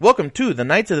Welcome to the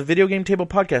Knights of the Video Game Table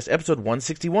Podcast, episode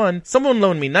 161. Someone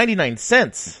loaned me 99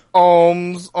 cents.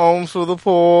 Alms for the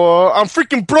poor. I'm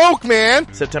freaking broke,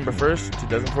 man. September 1st,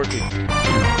 2014.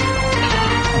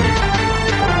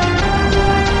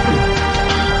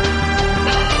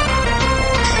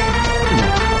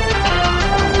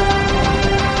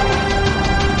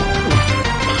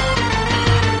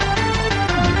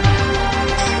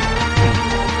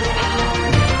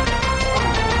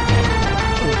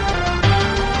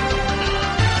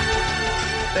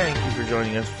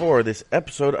 Joining us for this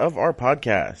episode of our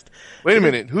podcast. Wait a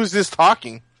minute, who's this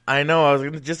talking? I know, I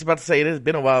was just about to say it has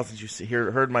been a while since you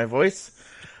heard my voice.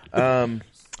 I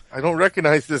don't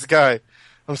recognize this guy.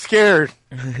 I'm scared.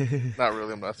 Not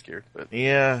really, I'm not scared. But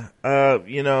yeah,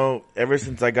 ever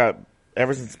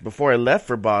since before I left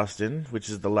for Boston, which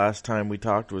is the last time we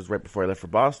talked was right before I left for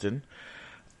Boston,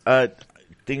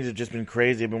 things have just been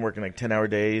crazy. I've been working like 10-hour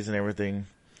days and everything.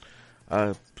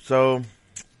 So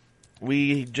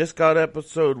we just got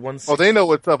episode 160. Oh, they know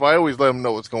what's up. I always let them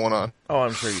know what's going on. Oh,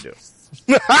 I'm sure you do.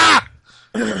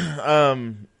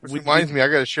 Which reminds me, I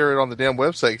got to share it on the damn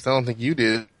website because I don't think you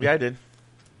did. Yeah, I did.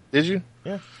 Did you?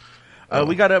 Yeah.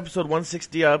 We got episode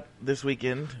 160 up this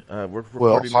weekend. We're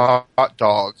recording hot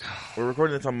dog. We're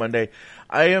recording this on Monday.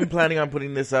 I am planning on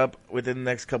putting this up within the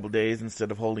next couple days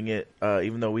instead of holding it,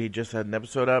 even though we just had an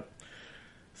episode up.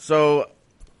 So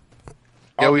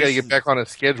yeah, we got to get back on a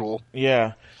schedule.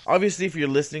 Yeah. Obviously, if you're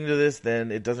listening to this,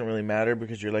 then it doesn't really matter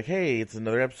because you're like, hey, it's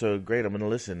another episode. Great, I'm going to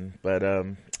listen. But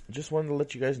just wanted to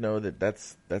let you guys know that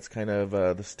that's kind of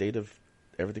the state of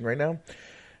everything right now.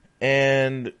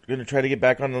 And going to try to get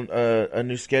back on a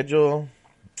new schedule.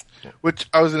 Which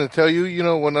I was going to tell you,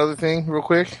 one other thing real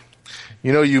quick.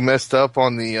 You messed up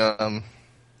on the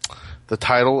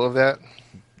title of that.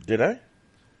 Did I?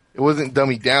 It wasn't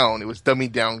Dummy Down. It was Dummy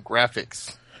Down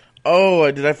Graphics. Oh,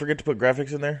 did I forget to put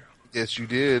graphics in there? Yes, you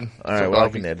did. All right, well, I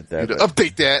can edit that.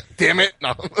 Update that. Damn it.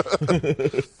 No.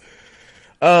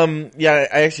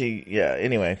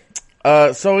 Anyway.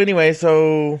 So really, it's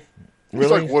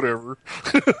like whatever.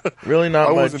 Really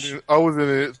not much. I wasn't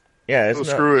in it. Yeah,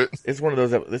 screw it. It's one of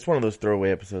those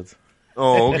throwaway episodes.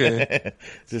 Oh, okay.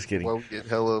 Just kidding. Well, we get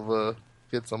hell of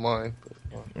hits on mine.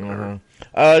 No,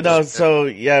 so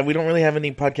yeah, we don't really have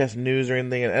any podcast news or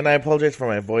anything, and I apologize for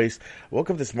my voice. I woke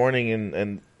up this morning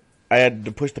and I had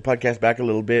to push the podcast back a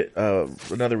little bit.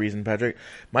 Another reason, Patrick,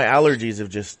 my allergies have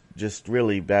just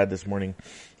really bad this morning.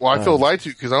 Well, I feel lied to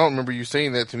because I don't remember you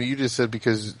saying that to me. You just said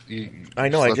because you I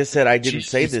know. I just said I didn't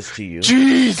say this to you.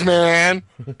 Jeez, man.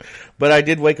 But I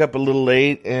did wake up a little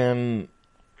late, and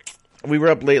we were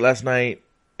up late last night.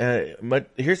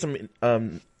 Here's some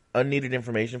unneeded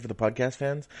information for the podcast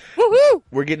fans. Woohoo!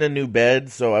 We're getting a new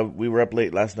bed, so we were up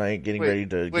late last night getting ready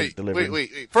to get delivered. Wait.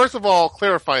 First of all,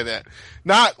 clarify that.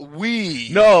 Not we.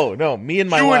 No, me and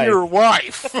my wife. You and your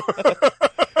wife.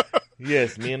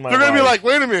 Yes, me and my wife. They're going to be like,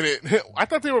 wait a minute. I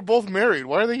thought they were both married.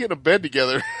 Why are they getting a bed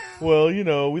together? Well,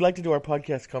 we like to do our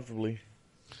podcast comfortably.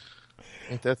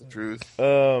 Ain't that the truth?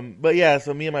 But yeah,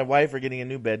 so me and my wife are getting a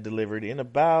new bed delivered in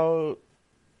about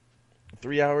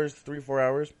 3 or 4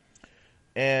 hours.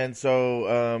 And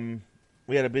so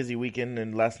we had a busy weekend,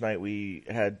 and last night we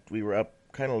were up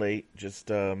kind of late, just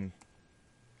getting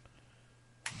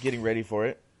ready for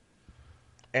it.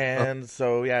 And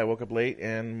so yeah, I woke up late,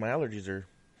 and my allergies are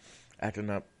acting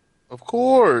up. Of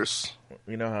course,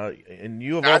 you know how, and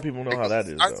you of all people know how that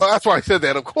is. That's why I said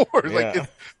that. Of course, yeah.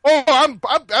 I'm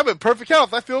in perfect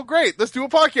health. I feel great. Let's do a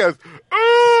podcast.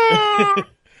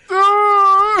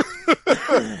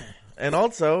 And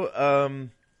also,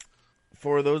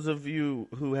 for those of you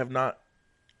who have not,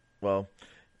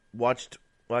 watched,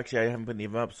 actually I haven't put any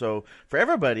of them up, so for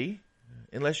everybody,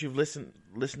 unless you've listened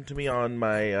to me on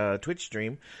my Twitch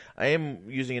stream, I am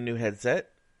using a new headset,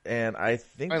 and I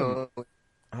think...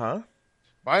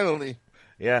 Finally.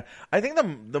 Yeah, I think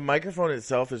the microphone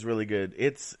itself is really good.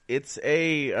 It's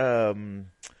a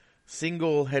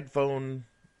single headphone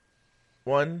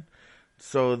one,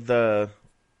 so the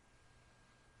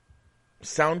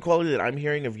sound quality that I'm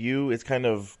hearing of you is kind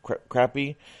of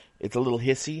crappy. It's a little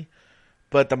hissy,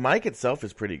 but the mic itself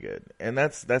is pretty good, and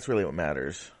that's really what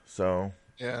matters. So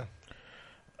yeah.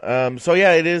 So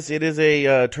yeah, it is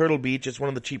a Turtle Beach. It's one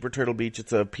of the cheaper Turtle Beach.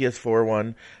 It's a PS4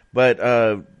 one, but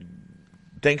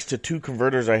thanks to 2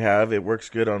 converters I have, it works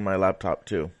good on my laptop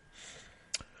too.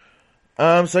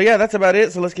 So yeah, that's about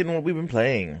it. So let's get into what we've been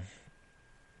playing.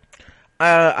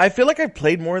 I feel like I've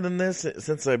played more than this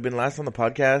since I've been last on the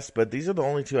podcast, but these are the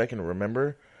only 2 I can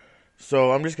remember.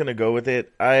 So I'm just going to go with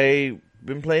it. I've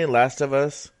been playing Last of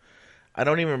Us. I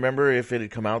don't even remember if it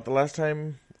had come out the last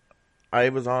time I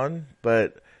was on,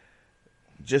 but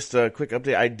just a quick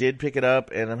update. I did pick it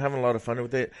up, and I'm having a lot of fun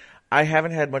with it. I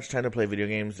haven't had much time to play video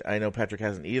games. I know Patrick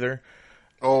hasn't either.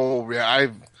 Oh, yeah,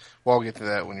 well, I'll get to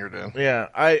that when you're done. Yeah,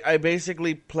 I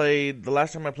basically played, the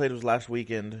last time I played was last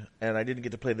weekend, and I didn't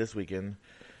get to play this weekend.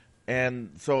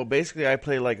 And so basically I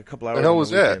play like a couple hours The hell on was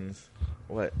the that? weekends.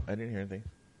 What? I didn't hear anything.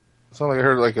 It sounded like I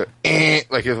heard like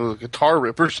like it was a guitar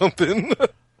rip or something.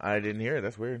 I didn't hear it.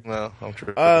 That's weird. No, I'm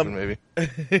tripping maybe.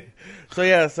 So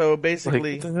yeah, so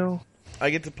basically Like, what the hell? I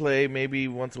get to play maybe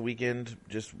once a weekend.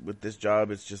 Just with this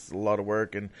job, it's just a lot of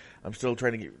work, and I'm still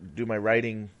trying to do my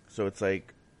writing. So it's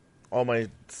like all my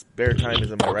spare time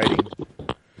is in my writing.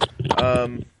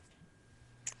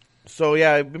 So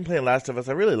yeah, I've been playing Last of Us.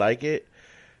 I really like it.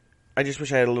 I just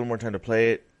wish I had a little more time to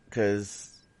play it, because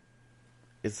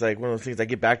it's like one of those things. I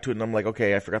get back to it and I'm like,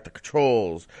 okay, I forgot the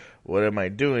controls. What am I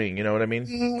doing? You know what I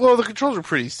mean? Well, the controls are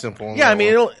pretty simple. Yeah, I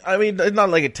mean, it's not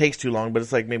like it takes too long, but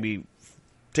it's like maybe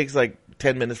takes like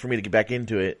 10 minutes for me to get back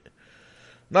into it.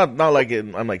 Not like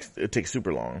it takes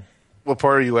super long. What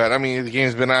part are you at? I mean, the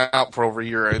game's been out for over a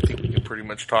year. I think we can pretty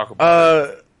much talk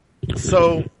about it.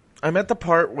 So I'm at the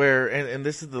part where, and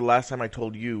this is the last time I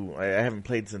told you, I haven't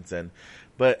played since then,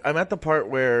 but I'm at the part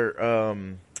where,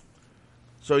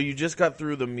 so you just got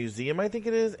through the museum, I think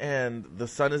it is, and the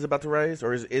sun is about to rise,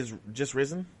 or is just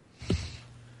risen,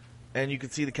 and you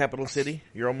can see the capital city.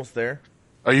 You're almost there.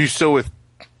 Are you still with?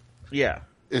 Yeah.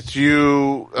 It's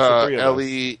you, the three of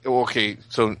Ellie. Okay,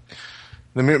 so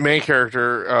the main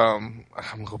character. I'm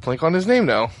gonna go blank on his name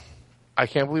now. I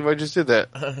can't believe I just did that.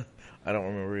 I don't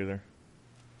remember either.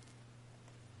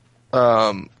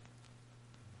 I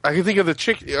can think of the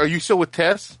chick. Are you still with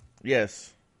Tess?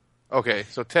 Yes. Okay,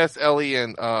 so Tess, Ellie,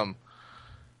 and oh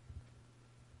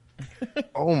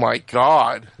my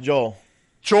God, Joel.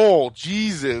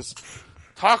 Jesus.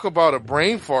 Talk about a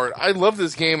brain fart. I love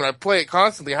this game and I play it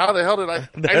constantly. How the hell did I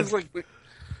just like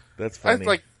That's funny. I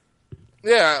like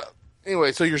yeah.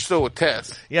 Anyway, so you're still with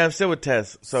Tess. Yeah, I'm still with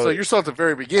Tess. So you're still at the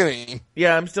very beginning.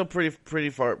 Yeah, I'm still pretty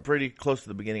close to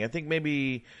the beginning. I think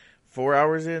maybe 4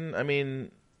 hours in. I mean,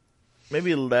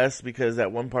 maybe less, because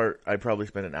that one part I probably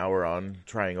spent an hour on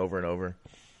trying over and over.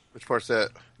 Which part's that?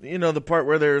 You know, the part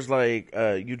where there's like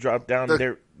you drop down.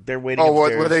 They're waiting. Oh,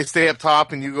 upstairs. where they stay up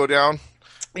top and you go down?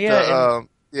 Yeah.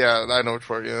 Yeah, I know which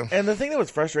part. Yeah. And the thing that was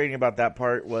frustrating about that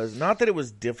part was not that it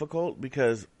was difficult,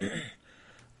 because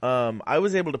I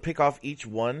was able to pick off each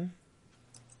one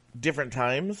different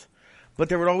times, but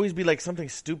there would always be like something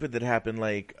stupid that happened,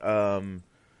 like one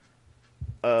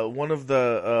of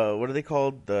the what are they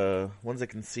called? The ones that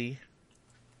can see?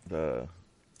 The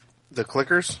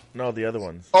clickers? No, the other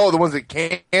ones. Oh, the ones that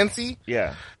can see?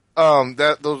 Yeah.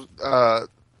 Those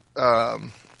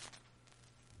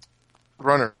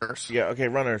runners. Yeah, okay,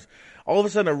 runners. All of a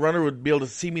sudden, a runner would be able to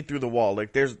see me through the wall.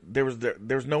 Like there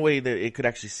was no way that it could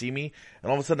actually see me,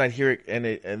 and all of a sudden I'd hear it,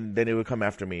 and then it would come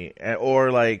after me. Or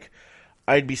like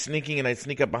I'd be sneaking, and I'd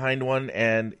sneak up behind one,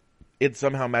 and it'd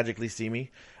somehow magically see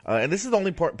me. And this is the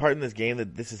only part in this game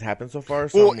that this has happened so far.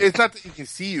 So Well, it's not that he can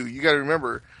see you. You got to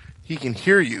remember, he can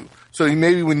hear you. So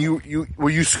maybe when you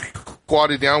were you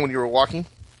squatted down when you were walking?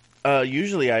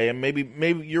 Usually I am. Maybe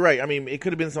you're right. I mean, it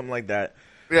could have been something like that.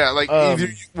 Yeah, like either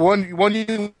one, you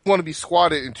want to be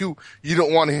squatted, and two, you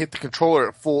don't want to hit the controller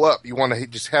at full up. You want to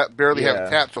just barely have it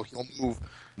tapped, so he'll move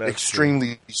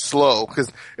extremely slow. Because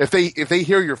if they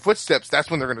hear your footsteps, that's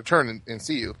when they're going to turn and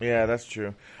see you. Yeah, that's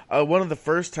true. One of the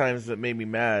first times that made me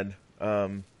mad,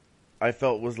 I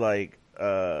felt was like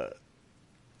not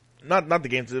the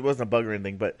game. It wasn't a bug or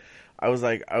anything, but I was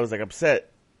like upset.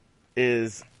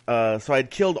 So I'd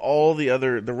killed all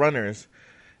the runners.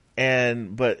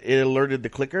 But it alerted the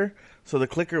clicker, so the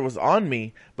clicker was on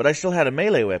me, but I still had a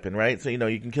melee weapon, right? So,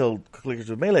 you can kill clickers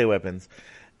with melee weapons.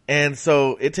 And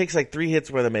so it takes like 3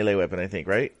 hits with a melee weapon, I think,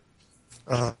 right?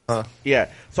 Yeah.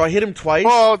 So I hit him twice.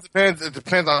 Well, it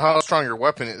depends on how strong your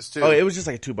weapon is, too. Oh, it was just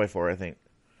like a 2x4, I think.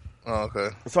 Oh, okay.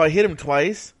 So I hit him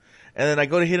twice, and then I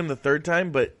go to hit him the third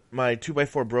time, but my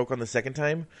 2x4 broke on the second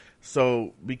time.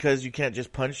 So because you can't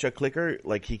just punch a clicker,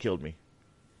 like, he killed me.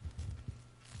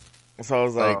 So I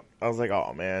was like,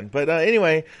 oh man. But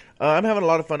anyway, I'm having a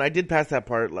lot of fun. I did pass that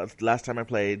part last time I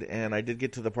played, and I did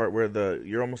get to the part where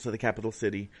you're almost to the capital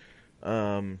city.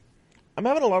 I'm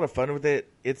having a lot of fun with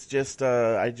it. It's just,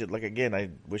 I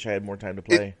wish I had more time to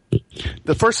play.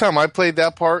 The first time I played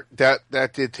that part,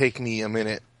 that did take me a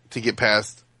minute to get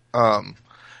past.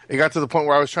 It got to the point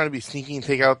where I was trying to be sneaky and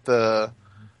take out the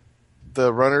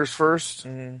runners first.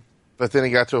 Mm-hmm. But then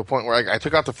it got to a point where I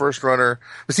took out the first runner.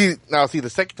 But the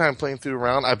second time playing through the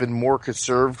round, I've been more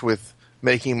conserved with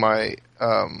making my,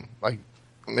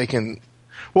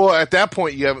 Well, at that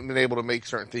point, you haven't been able to make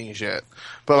certain things yet.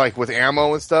 But like with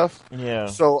ammo and stuff, Yeah.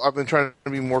 So I've been trying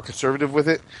to be more conservative with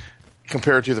it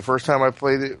compared to the first time I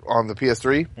played it on the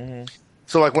PS3. Mm-hmm.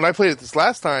 So like when I played it this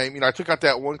last time, I took out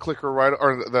that one clicker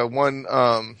or the one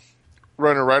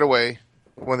runner right away,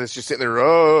 one that's just sitting there.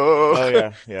 Oh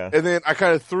yeah, yeah. And then I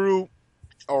kind of threw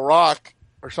a rock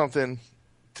or something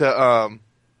to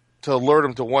alert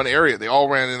them to one area. They all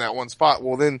ran in that one spot.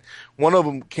 Well, then one of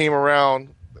them came around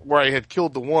where I had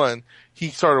killed the one. He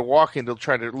started walking to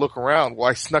try to look around. Well,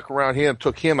 I snuck around him,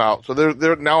 took him out. So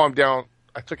they're now I'm down.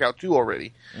 I took out 2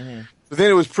 already. Mm-hmm. But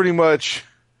then it was pretty much,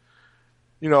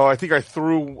 I think I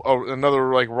threw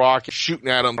another like rock shooting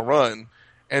at him to run.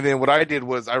 And then what I did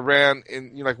was I ran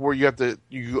and like where you have to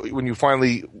when you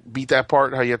finally beat that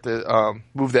part, how you have to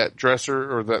move that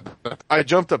dresser or that. I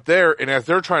jumped up there, and as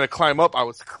they're trying to climb up, I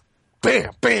was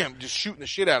bam, bam, just shooting the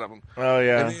shit out of them. Oh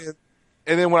yeah.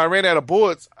 And then when I ran out of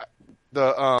bullets,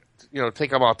 take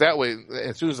them out that way.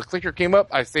 As soon as the clicker came up,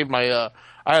 I saved my.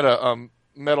 I had a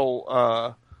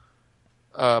metal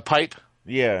pipe.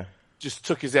 Yeah. Just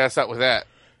took his ass out with that.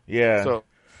 Yeah. So.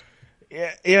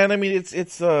 Yeah, and I mean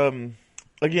it's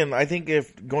again, I think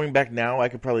if going back now, I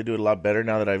could probably do it a lot better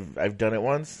now that I've done it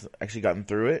once, actually gotten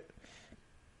through it,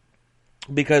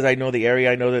 because I know the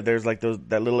area. I know that there's like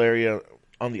that little area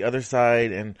on the other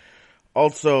side, and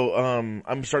also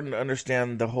I'm starting to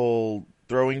understand the whole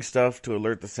throwing stuff to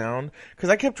alert the sound, because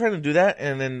I kept trying to do that,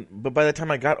 but by the time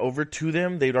I got over to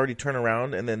them, they'd already turn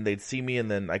around and then they'd see me,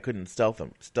 and then I couldn't stealth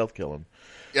kill them.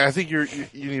 Yeah, I think you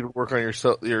need to work on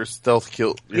your stealth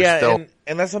kill.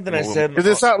 And that's something I said, because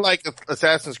it's not like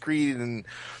Assassin's Creed and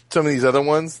some of these other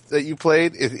ones that you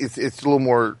played. It's a little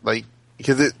more like,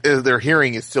 because their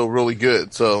hearing is still really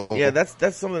good. So yeah,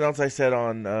 that's something else I said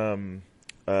on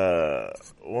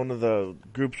one of the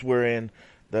groups we're in.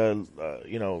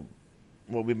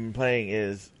 What we've been playing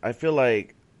is, I feel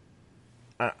like,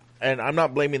 and I'm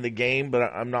not blaming the game, but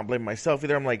I'm not blaming myself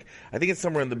either. I'm like, I think it's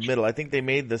somewhere in the middle. I think they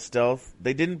made the stealth.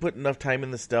 They didn't put enough time in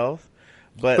the stealth,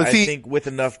 but I think with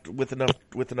enough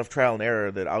trial and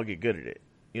error that I'll get good at it.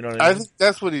 You know what I mean? I think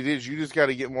that's what it is. You just got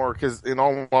to get more, because in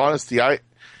all honesty,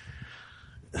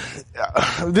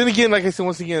 then again, like I said,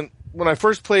 once again, when I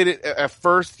first played it, at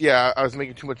first, I was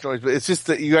making too much noise, but it's just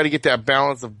that you got to get that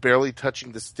balance of barely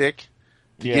touching the stick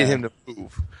to get him to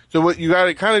move. So what you got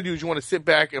to kind of do is you want to sit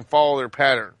back and follow their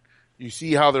pattern. You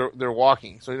see how they're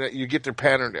walking, so that you get their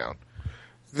pattern down.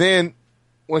 Then,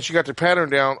 once you got their pattern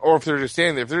down, or if they're just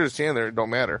standing there, it don't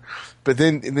matter. But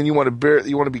then you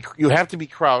you have to be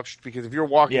crouched, because if you're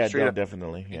walking straight up,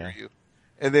 definitely, you.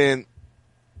 And then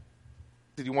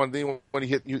you want to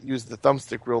use the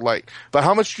thumbstick real light. But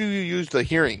how much do you use the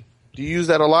hearing? Do you use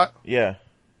that a lot? Yeah.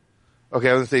 Okay,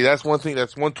 I was gonna say that's one thing.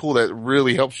 That's one tool that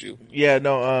really helps you. Yeah.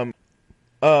 No.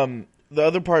 The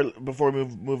other part before we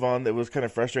move on that was kind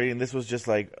of frustrating. This was just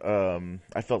like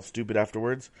I felt stupid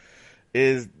afterwards.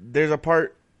 Is there's a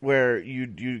part where you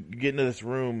get into this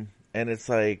room, and it's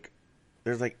like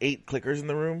there's like 8 clickers in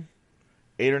the room,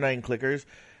 8 or 9 clickers,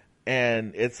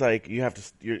 and it's like you have to.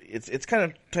 It's kind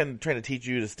of trying to teach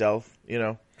you to stealth.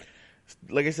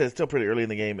 Like I said, it's still pretty early in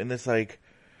the game, and it's like,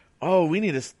 oh, we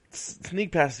need to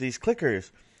sneak past these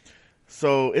clickers.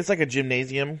 So it's like a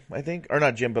gymnasium, I think, or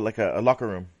not gym, but like a locker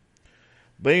room.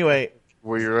 But anyway,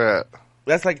 where you're at,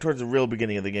 that's like towards the real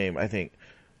beginning of the game, I think.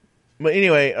 But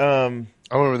anyway, I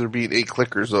remember there being 8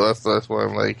 clickers, so that's why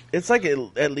I'm like, it's like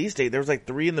at least 8. There was like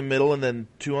 3 in the middle, and then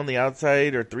 2 on the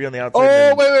outside, or 3 on the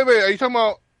outside. Oh, wait! Are you talking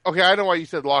about? Okay, I know why you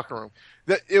said locker room.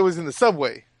 That it was in the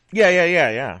subway.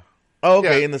 Yeah. Oh,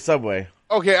 okay, in the subway.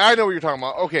 Okay, I know what you're talking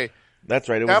about. Okay, that's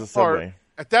right. It was the subway.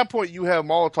 At that point, you have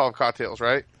Molotov cocktails,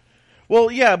 right? Well,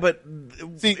 yeah, but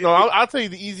see, no, I'll tell you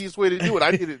the easiest way to do it.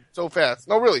 I did it so fast.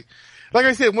 No, really. Like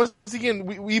I said, once again,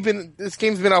 this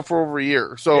game's been out for over a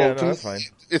year, so that's fine.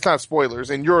 It's not spoilers,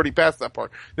 and you're already past that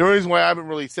part. The only reason why I haven't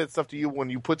really said stuff to you when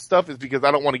you put stuff is because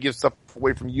I don't want to give stuff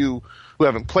away from you who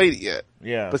haven't played it yet.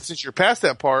 Yeah. But since you're past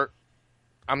that part,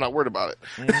 I'm not worried about it.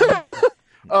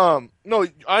 Mm-hmm. No,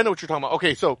 I know what you're talking about.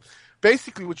 Okay, so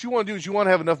basically, what you want to do is you want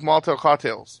to have enough Molotov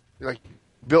cocktails, like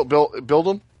build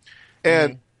them,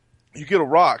 and you get a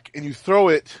rock and you throw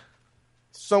it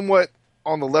somewhat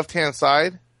on the left-hand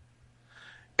side,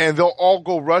 and they'll all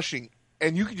go rushing.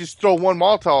 And you can just throw one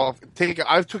Molotov.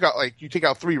 You take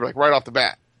out 3 like right off the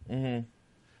bat. Mm-hmm.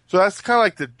 So that's kind of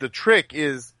like the trick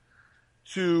is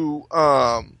to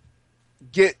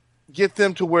get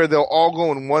them to where they'll all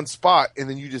go in one spot, and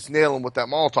then you just nail them with that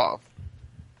Molotov.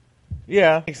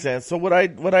 Yeah, makes sense. So what I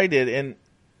did, and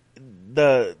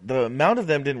the amount of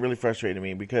them didn't really frustrate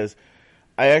me, because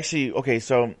I actually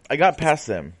so I got past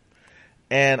them,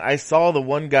 and I saw the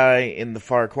one guy in the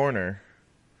far corner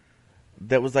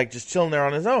that was like just chilling there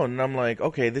on his own, and I'm like,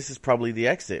 okay, this is probably the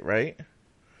exit, right?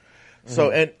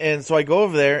 So and so I go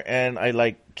over there and I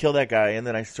like kill that guy, and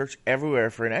then I search everywhere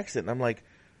for an exit, and I'm like,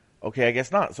 okay, I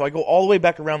guess not. So I go all the way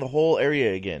back around the whole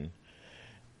area again,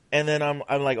 and then I'm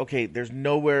like, okay, there's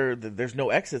no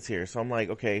exits here. So I'm like,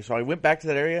 okay, so I went back to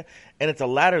that area, and it's a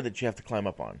ladder that you have to climb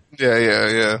up on.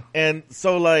 Yeah. And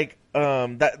so like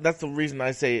that's the reason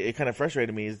I say it kind of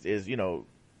frustrated me is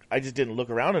I just didn't look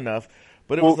around enough,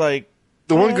 but it was like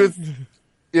the one good.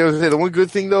 Yeah, I was gonna say, the one good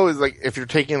thing though is like if you're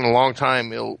taking a long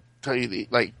time, it'll tell you to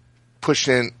like push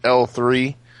in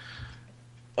L3.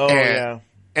 Oh yeah,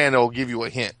 and it'll give you a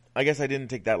hint. I guess I didn't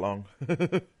take that long.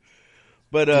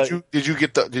 But did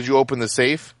you open the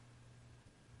safe?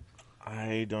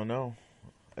 I don't know.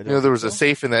 There was a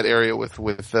safe in that area with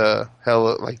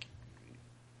hella like,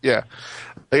 yeah,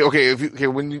 like okay,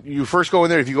 when you first go in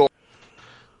there, if you go,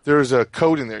 there's a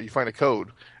code in there. You find a code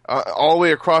all the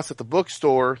way across at the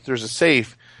bookstore. There's a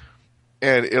safe,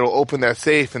 and it'll open that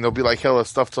safe, and there'll be like hella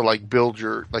stuff to like build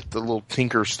your like the little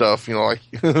tinker stuff, like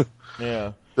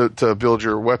yeah, to build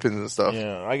your weapons and stuff.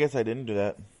 Yeah, I guess I didn't do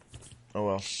that. Oh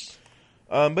well.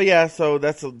 But yeah, so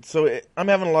I'm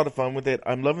having a lot of fun with it.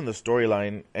 I'm loving the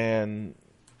storyline, and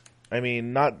I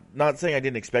mean, not saying I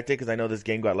didn't expect it because I know this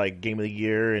game got like Game of the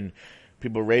Year and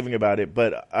people raving about it,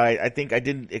 but I think I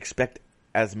didn't expect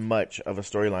as much of a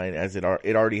storyline as it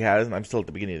already has, and I'm still at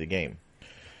the beginning of the game.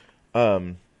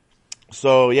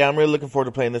 So yeah, I'm really looking forward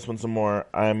to playing this one some more.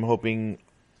 I'm hoping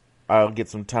I'll get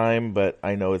some time, but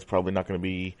I know it's probably not going to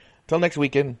be till next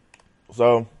weekend.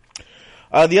 So.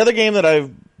 The other game that I've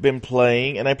been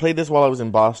playing, and I played this while I was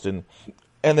in Boston,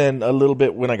 and then a little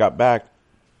bit when I got back,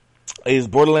 is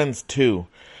Borderlands 2.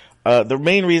 The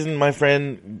main reason my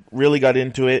friend really got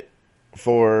into it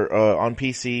on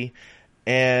PC,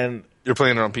 and you're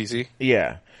playing it on PC,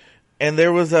 yeah, and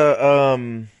there was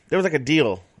like a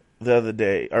deal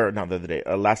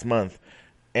last month,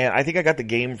 and I think I got the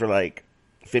game for like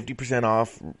 50%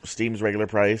 off Steam's regular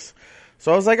price.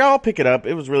 So I was like, I'll pick it up.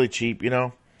 It was really cheap,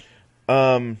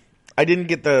 I didn't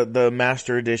get the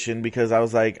Master Edition because I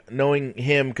was like, knowing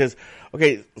him, because,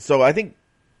 okay, so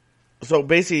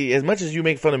basically, as much as you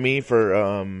make fun of me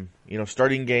for,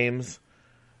 starting games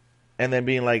and then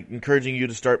being like, encouraging you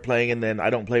to start playing and then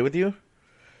I don't play with you,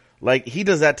 like, he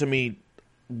does that to me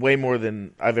way more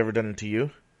than I've ever done it to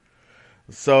you.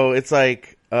 So it's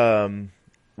like,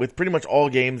 with pretty much all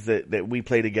games that we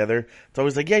play together, it's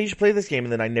always like, yeah, you should play this game,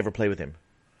 and then I never play with him.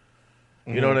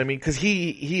 You know what I mean? Because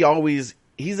he's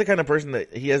the kind of person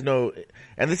that he has no,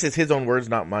 and this is his own words,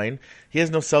 not mine. He has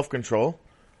no self-control.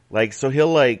 Like, so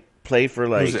he'll like play for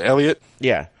like. Who's it, Elliot?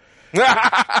 Yeah.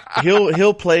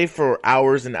 he'll play for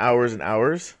hours and hours and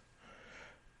hours.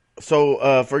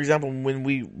 So, for example,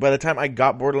 by the time I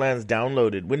got Borderlands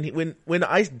downloaded, when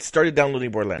I started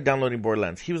downloading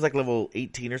Borderlands, he was like level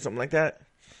 18 or something like that.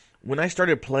 When I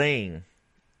started playing,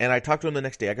 and I talked to him the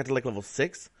next day, I got to like level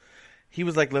 6. He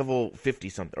was like level 50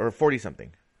 something or 40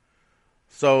 something.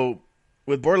 So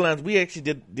with Borderlands, we actually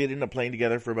did end up playing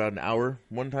together for about an hour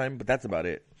one time, but that's about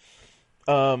it.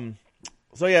 So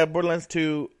yeah, Borderlands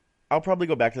 2, I'll probably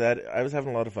go back to that. I was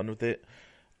having a lot of fun with it.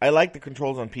 I like the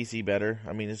controls on PC better.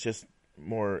 I mean, it's just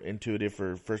more intuitive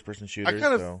for first-person shooters.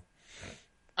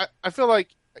 I feel like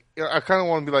I kind of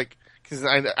want to be like, because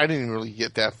I didn't really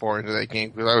get that far into that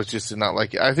game because I was just not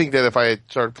like it. I think that if I had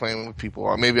started playing with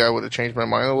people, maybe I would have changed my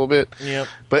mind a little bit. Yep.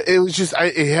 But it was just,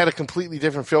 it had a completely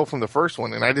different feel from the first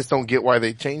one, and I just don't get why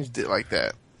they changed it like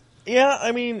that. Yeah,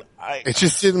 I mean, it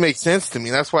just didn't make sense to me.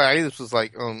 That's why I just was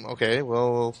like, okay,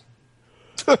 well.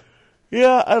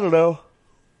 Yeah, I don't know.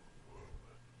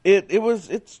 I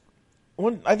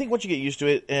think once you get used to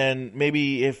it, and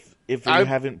maybe if you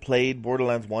haven't played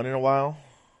Borderlands 1 in a while,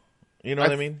 you know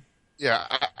what I mean? Yeah,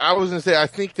 I was gonna say I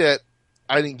think that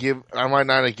I might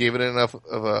not have given it enough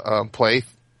of a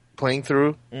playing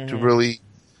through to really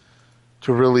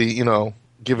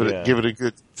give it a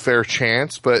good fair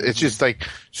chance. But it's just like as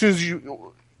soon as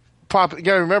you pop, you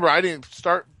gotta remember I didn't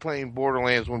start playing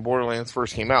Borderlands when Borderlands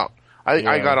first came out.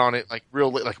 I got on it like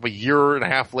real late, like a year and a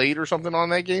half late or something on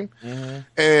that game,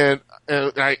 and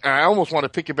I almost want to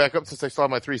pick it back up since I saw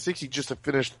my 360 just to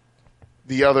finish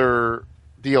the other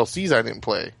DLCs I didn't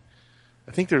play.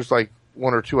 I think there's like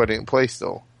one or two I didn't play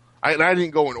still. I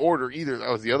didn't go in order either. That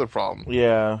was the other problem.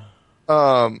 Yeah.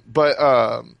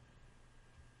 But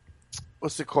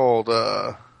what's it called?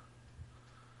 I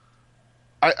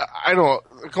don't know.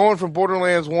 Going from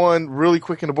Borderlands 1 really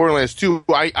quick into Borderlands 2,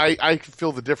 I could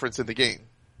feel the difference in the game.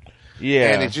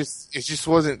 Yeah. And it just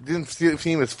didn't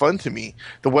seem as fun to me.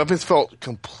 The weapons felt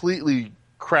completely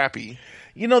crappy.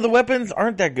 The weapons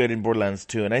aren't that good in Borderlands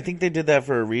 2, and I think they did that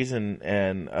for a reason,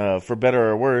 and for better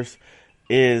or worse,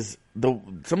 is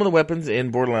some of the weapons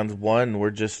in Borderlands 1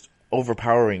 were just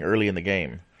overpowering early in the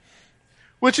game.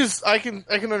 Which is, I can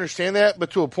understand that,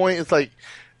 but to a point, it's like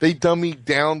they dummied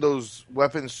down those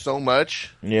weapons so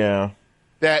much. Yeah.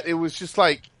 That it was just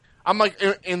like, I'm like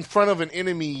in front of an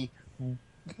enemy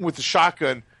with a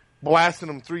shotgun, blasting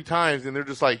them 3 times, and they're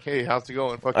just like, hey, how's it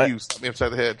going? Fuck you, slap me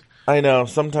upside the head. I know.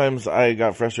 Sometimes I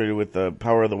got frustrated with the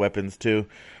power of the weapons, too.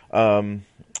 But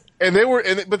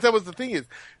that was the thing is,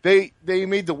 they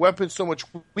made the weapons so much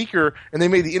weaker, and they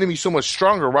made the enemy so much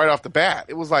stronger right off the bat.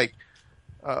 It was like,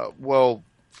 well,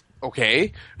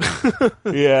 okay.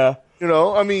 Yeah.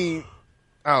 I mean,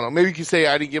 I don't know. Maybe you could say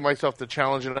I didn't give myself the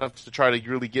challenge enough to try to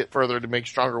really get further to make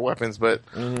stronger weapons, but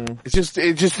it just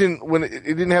didn't, when it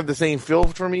didn't have the same feel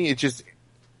for me.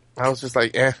 I was just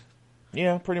like, eh.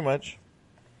 Yeah, pretty much.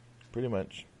 All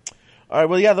right,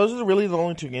 well, yeah, those are really the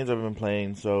only 2 games I've been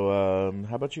playing. So,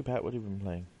 how about you, Pat? What have you been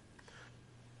playing?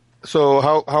 So,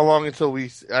 how long until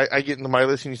I get into my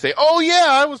list and you say, oh, yeah,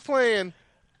 I was playing?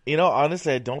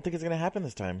 Honestly, I don't think it's going to happen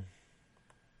this time.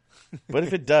 But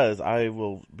if it does, I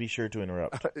will be sure to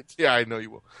interrupt. Yeah, I know you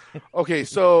will. Okay,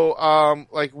 so,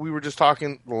 like we were just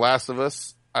talking, The Last of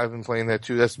Us, I've been playing that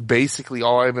too. That's basically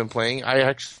all I've been playing. I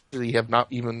actually have not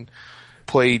even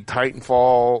played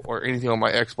Titanfall or anything on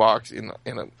my Xbox in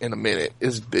a minute.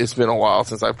 It's been a while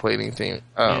since I played anything.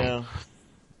 Last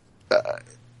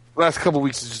couple of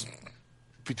weeks is just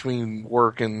between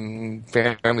work and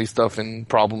family stuff and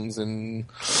problems and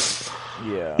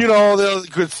all the other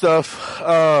good stuff.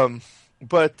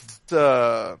 But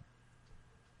The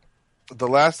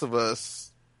Last of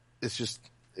Us is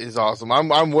awesome.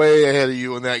 I'm way ahead of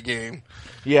you in that game.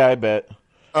 Yeah, I bet.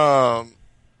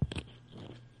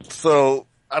 So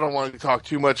I don't want to talk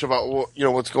too much about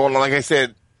what's going on. Like I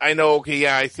said, I know. Okay,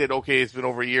 yeah, I said okay. It's been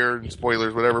over a year, and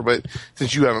spoilers, whatever. But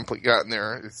since you haven't gotten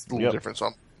there, it's a little different. So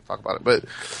I'm talk about it. But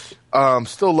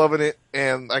still loving it.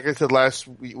 And like I said last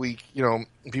week,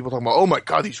 people talking about, oh my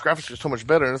god, these graphics are so much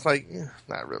better, and it's like,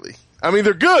 not really. I mean,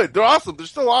 they're good. They're awesome. They're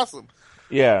still awesome.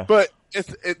 Yeah. But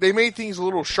they made things a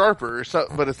little sharper.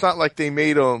 But it's not like they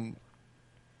made them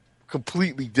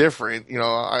completely different.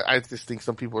 I just think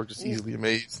some people are just easily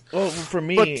amazed. Well, for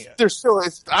me, but there's still,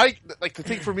 the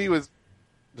thing for me was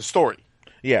the story.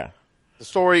 Yeah. The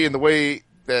story and the way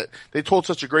that they told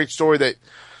such a great story that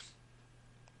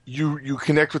you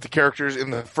connect with the characters,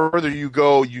 and the further you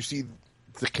go, you see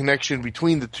the connection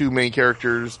between the 2 main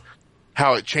characters,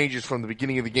 how it changes from the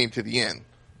beginning of the game to the end.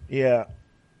 Yeah.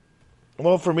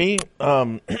 Well, for me,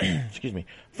 excuse me.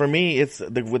 For me, it's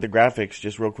with the graphics.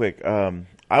 Just real quick,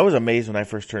 I was amazed when I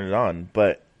first turned it on,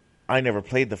 but I never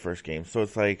played the first game, so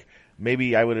it's like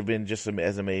maybe I would have been just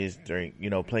as amazed during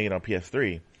playing it on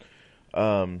PS3.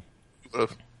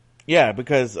 Yeah,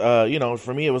 because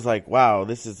for me it was like, wow,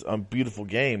 this is a beautiful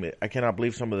game. I cannot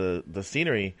believe some of the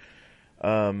scenery.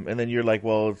 And then you're like,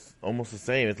 well, it's almost the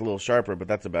same. It's a little sharper, but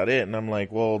that's about it. And I'm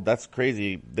like, well, that's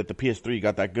crazy that the PS3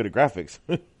 got that good at graphics.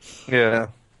 Yeah.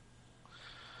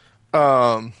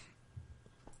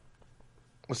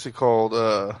 What's it called?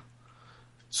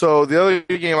 So the other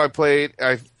game I played,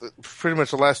 pretty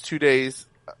much the last 2 days,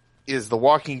 is The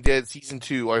Walking Dead Season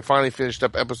 2. I finally finished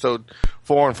up episode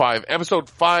 4 and 5. Episode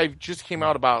 5 just came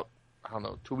out about,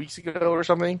 2 weeks ago or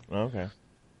something. Okay.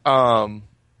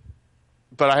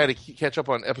 But I had to catch up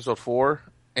on episode 4,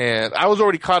 and I was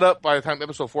already caught up by the time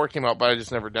episode 4 came out, but I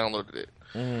just never downloaded it.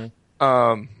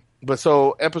 Mm-hmm. But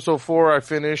so episode 4 I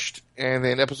finished, and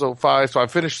then episode 5, so I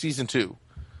finished season 2.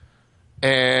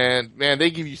 And man,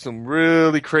 they give you some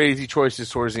really crazy choices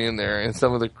towards the end there, and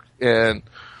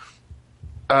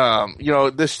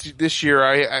this year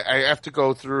I have to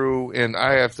go through, and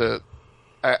I have to,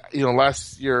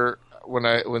 last year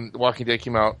when Walking Dead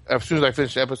came out, as soon as I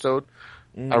finished the episode,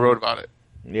 I wrote about it.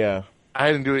 Yeah.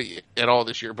 I didn't do it at all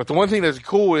this year. But the one thing that's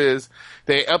cool is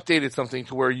they updated something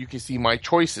to where you can see my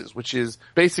choices, which is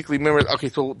basically,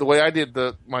 so the way I did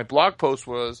my blog post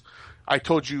was I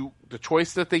told you the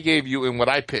choice that they gave you and what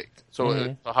I picked.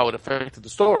 So how it affected the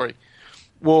story.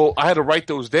 Well, I had to write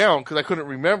those down because I couldn't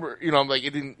remember. I'm like,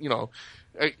 it didn't, you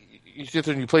sit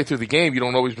there and you play through the game, you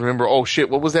don't always remember, oh shit,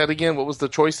 what was that again? What was the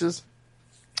choices?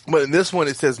 But in this one,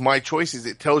 it says my choices.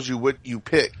 It tells you what you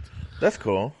picked. That's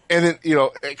cool. And then,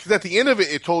 because at the end of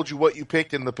it, it told you what you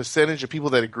picked and the percentage of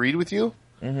people that agreed with you.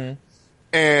 Mm-hmm.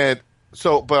 And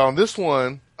so, but on this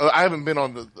one, I didn't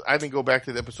go back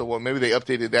to the episode 1. Maybe they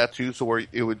updated that too, so where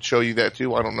it would show you that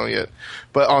too. I don't know yet.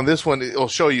 But on this one, it'll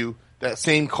show you that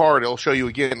same card. It'll show you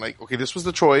again, like, okay, this was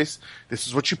the choice. This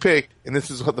is what you picked. And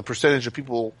this is what the percentage of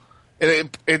people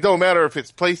And it don't matter if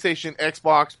it's PlayStation,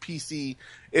 Xbox, PC.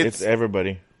 It's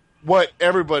everybody. What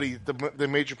everybody, the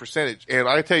major percentage. And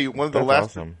I tell you, one of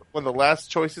the last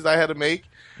choices I had to make,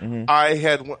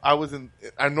 I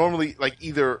normally like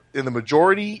either in the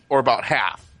majority or about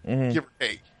half, give or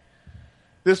take.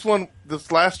 This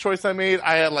last choice I made,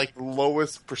 I had like the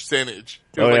lowest percentage.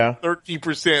 It was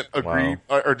 13% agreed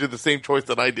or did the same choice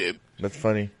that I did. That's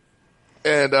funny.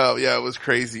 And it was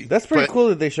crazy. That's pretty cool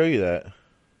that they show you that.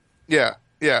 Yeah.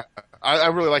 I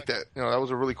really like that. That was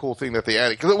a really cool thing that they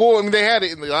added. Because they had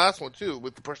it in the last one too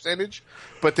with the percentage,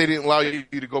 but they didn't allow you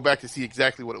to go back to see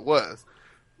exactly what it was.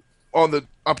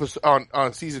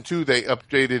 On season 2, they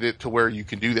updated it to where you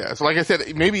can do that. So, like I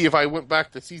said, maybe if I went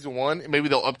back to season 1, maybe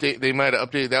they might have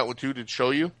updated that one too to show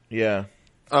you. Yeah.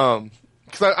 Because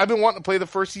I've been wanting to play the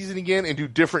first season again and do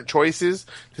different choices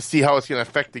to see how it's going to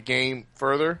affect the game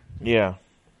further. Yeah.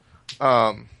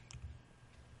 Yeah.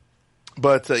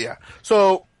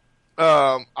 So,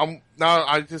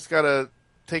 I just gotta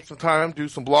take some time, do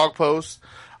some blog posts.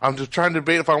 I'm just trying to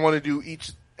debate if I want to do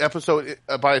each episode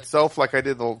by itself like I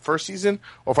did the first season,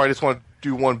 or if I just want to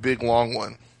do one big long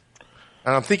one.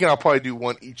 And I'm thinking I'll probably do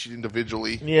one each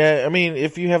individually. Yeah, I mean,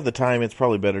 if you have the time, it's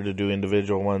probably better to do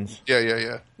individual ones.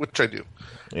 Yeah. Which I do.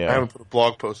 Yeah. I haven't put a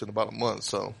blog post in about a month,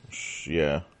 so.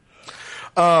 Yeah.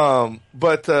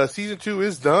 But season 2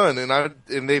 is done,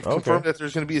 and they've confirmed that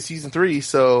there's going to be a season 3,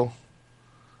 so.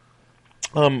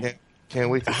 Can't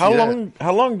wait to see that.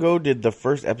 How long ago did the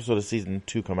first episode of season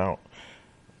 2 come out?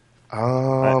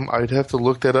 I'd have to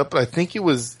look that up, but I think it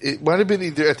might have been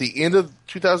either at the end of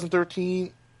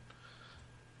 2013.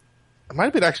 It might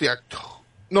have been actually October.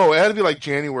 No, it had to be like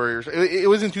January or so. It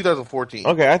was in 2014.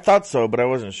 Okay, I thought so, but I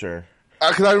wasn't sure.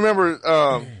 Because I remember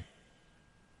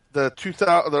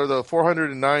the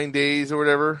 409 days or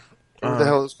whatever the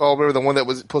hell it's called. Remember the one that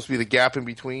was supposed to be the gap in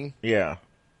between? Yeah.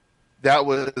 That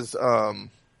was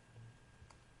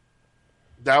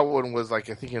that one was like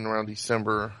I think in around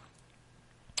December.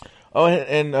 Oh,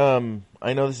 and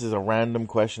I know this is a random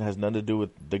question, has nothing to do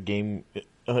with the game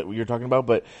you're talking about,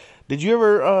 but did you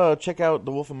ever check out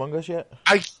The Wolf Among Us yet?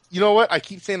 You know what? I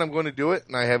keep saying I'm going to do it,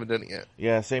 and I haven't done it yet.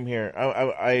 Yeah, same here.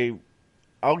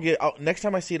 I'll next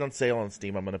time I see it on sale on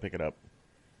Steam, I'm going to pick it up.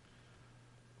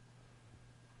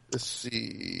 Let's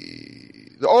see.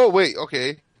 Oh, wait,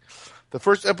 okay. The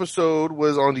first episode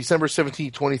was on December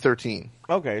 17th, 2013.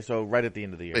 Okay, so right at the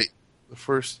end of the year. Wait, the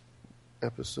first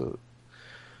episode.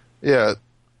 Yeah,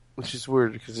 which is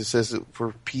weird because it says it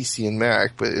for PC and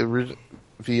Mac, but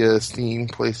via Steam,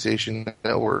 PlayStation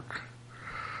Network.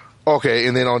 Okay,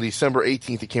 and then on December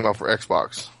 18th, it came out for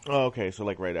Xbox. Oh, okay, so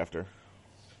like right after.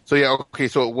 So yeah, okay,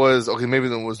 so it was, okay, maybe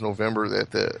it was November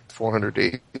that the 400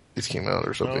 days came out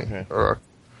or something. Okay.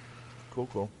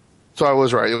 Cool. So I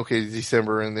was right. Okay,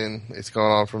 December, and then it's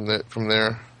gone on from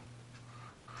there.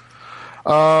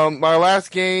 My last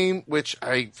game, which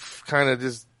I kind of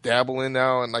just dabble in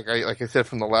now, and like I said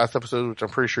from the last episode, which I'm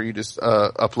pretty sure you just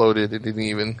uploaded and didn't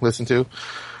even listen to.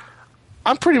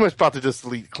 I'm pretty much about to just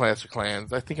delete Clash of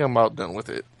Clans. I think I'm about done with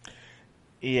it.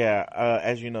 Yeah,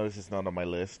 as you notice, it's not on my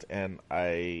list, and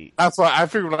that's why I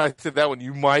figured when I said that one,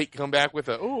 you might come back with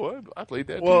I played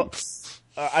that too.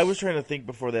 I was trying to think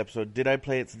before the episode. Did I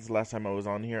play it since the last time I was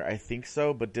on here? I think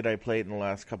so, but did I play it in the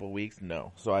last couple of weeks?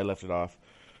 No, so I left it off.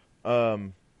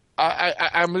 I'm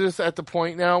just at the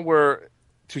point now where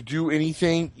to do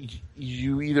anything,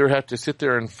 you either have to sit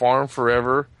there and farm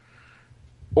forever,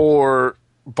 or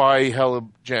buy hella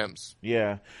gems.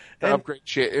 Yeah, and upgrade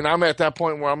shit. And I'm at that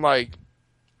point where I'm like,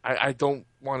 I don't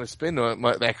want to spend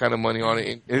that kind of money on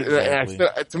it. Exactly.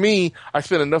 To me, I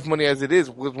spent enough money as it is.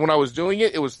 When I was doing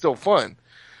it, it was still fun.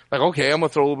 Like, okay, I'm gonna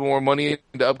throw a little bit more money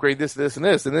in to upgrade this, and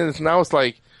this, and then now it's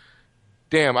like,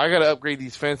 damn, I gotta upgrade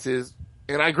these fences.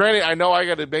 And I know I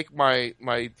gotta make my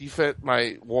defense,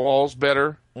 my walls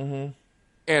better, and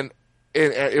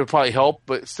it would probably help.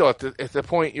 But still, at the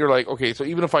point, you're like, okay, so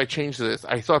even if I change this,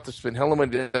 I still have to spend hella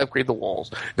money to upgrade the walls.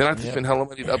 Then I have to spend hella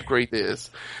money to upgrade this.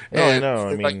 And I know.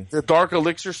 I mean, like the Dark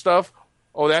Elixir stuff.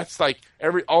 Oh, that's like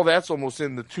that's almost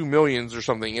in the 2 millions or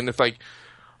something. And it's like,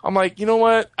 I'm like, you know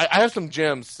what? I have some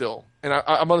gems still, and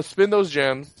I'm gonna spend those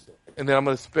gems, and then I'm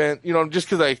gonna spend, just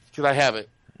because I have it.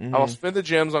 I'll spend the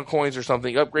gems on coins or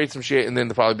something, upgrade some shit, and then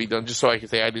they'll probably be done, just so I can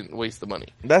say I didn't waste the money.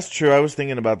 That's true. I was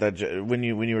thinking about that when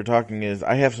you were talking. Is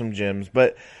I have some gems,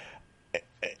 but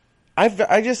I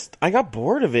got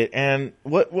bored of it, and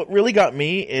what really got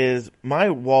me is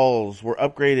my walls were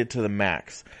upgraded to the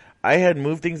max. I had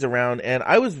moved things around, and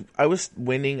I was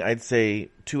winning. I'd say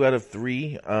 2 out of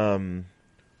 3.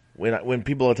 When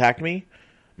people attacked me,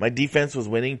 my defense was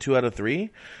winning 2 out of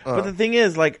 3. But the thing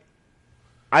is, like,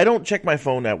 I don't check my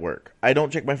phone at work. I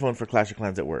don't check my phone for Clash of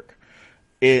Clans at work.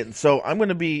 So I'm going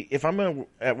to be, if I'm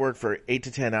at work for 8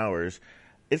 to 10 hours,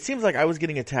 it seems like I was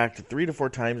getting attacked 3 to 4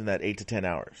 times in that 8 to 10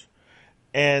 hours.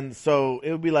 And so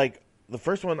it would be like, the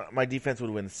first one, my defense would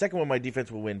win. The second one, my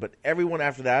defense would win. But everyone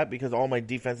after that, because all my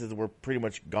defenses were pretty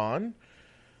much gone,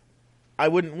 I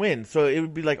wouldn't win. So it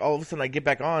would be like all of a sudden I get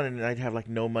back on and I'd have like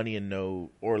no money and no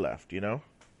ore left, you know?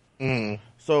 Mm.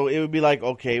 So it would be like,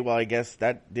 okay, well, I guess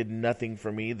that did nothing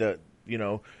for me.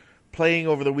 Playing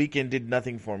over the weekend did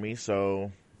nothing for me.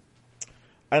 So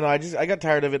I don't know. I got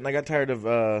tired of it, and I got tired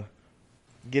of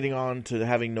getting on to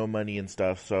having no money and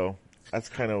stuff. So that's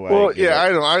kind of why. Well, I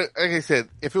don't know. Like I said,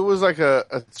 if it was like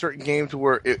a certain game to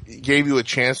where it gave you a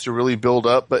chance to really build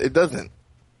up, but it doesn't.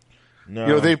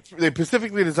 No. They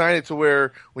specifically designed it to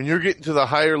where when you're getting to the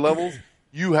higher levels,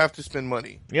 you have to spend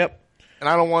money. Yep. And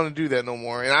I don't want to do that no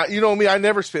more. And you know me, I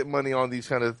never spent money on these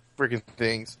kind of freaking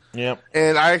things. Yep.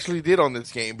 And I actually did on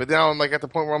this game. But now I'm like at the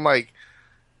point where I'm like,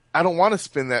 I don't want to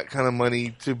spend that kind of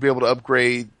money to be able to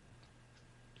upgrade.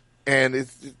 And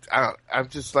I'm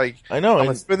just like, I know. I'm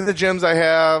going to spend the gems I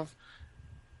have.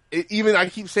 I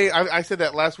keep saying, I said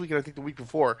that last week and I think the week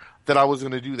before that I was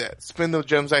going to do that. Spend the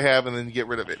gems I have and then get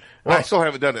rid of it. Well, I still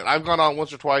haven't done it. I've gone on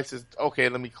once or twice. Okay,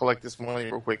 let me collect this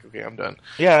money real quick. Okay, I'm done.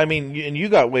 Yeah, I mean, and you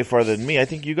got way farther than me. I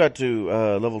think you got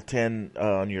to level 10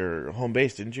 on your home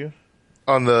base, didn't you?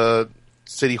 On the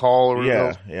City Hall or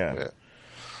Yeah.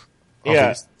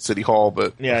 City Hall,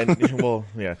 but yeah, well,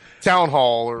 yeah. Town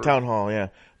Hall, yeah.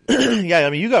 Yeah, I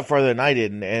mean, you got farther than I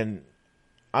did, and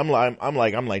I'm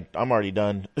already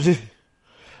done. But,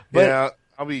 yeah,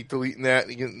 I'll be deleting that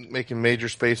and making major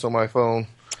space on my phone.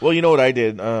 Well, you know what I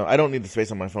did? I don't need the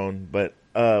space on my phone, but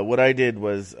what I did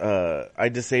was I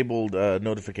disabled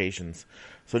notifications.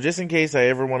 So just in case I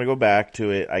ever want to go back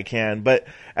to it, I can. But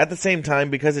at the same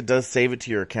time, because it does save it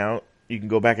to your account, you can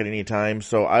go back at any time.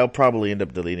 So I'll probably end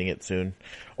up deleting it soon.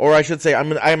 Or I should say,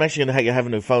 I'm actually going to have a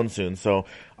new phone soon. So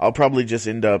I'll probably just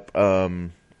end up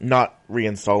not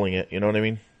reinstalling it. You know what I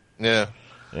mean? Yeah.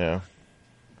 Yeah.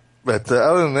 But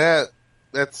other than that,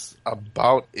 that's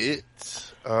about it.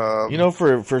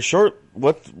 For short,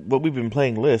 what we've been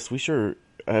playing lists, we sure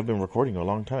have been recording a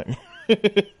long time.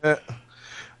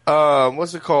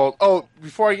 What's it called? Oh,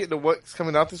 before I get to what's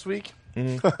coming out this week,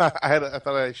 Mm-hmm. I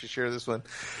thought I should share this one.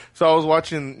 So I was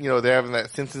watching, they're having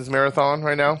that Simpsons marathon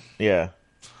right now. Yeah.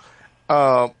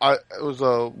 It was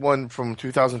one from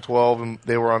 2012, and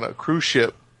they were on a cruise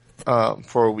ship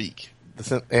for a week.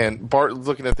 And Bart was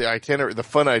looking at the itinerary, the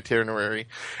fun itinerary,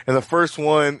 and the first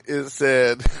one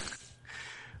said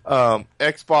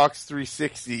Xbox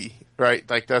 360, right?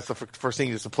 Like that's the first thing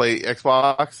is to play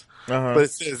Xbox, but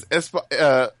it says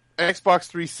Xbox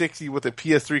 360 with a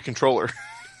PS3 controller.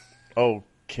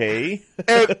 Okay.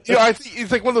 And I think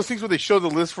it's like one of those things where they show the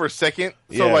list for a second,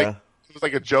 so Yeah. like it was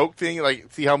like a joke thing, like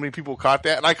see how many people caught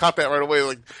that, and I caught that right away,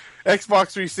 like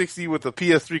Xbox 360 with a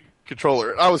PS3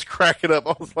 controller. I was cracking up.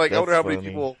 I was like, I wonder how many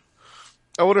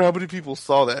people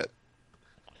saw that.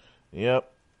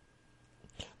 Yep.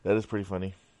 That is pretty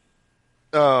funny.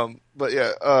 But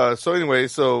yeah, so anyway,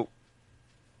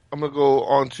 I'm going to go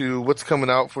on to what's coming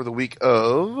out for the week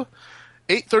of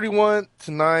 8/31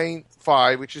 to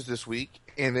 9/5, which is this week,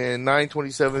 and then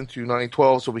 9/27 to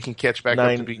 9/12, so we can catch back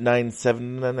up to 9/7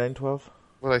 and 9/12?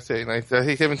 What did I say? Did I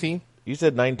say 17? You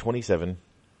said 9/27.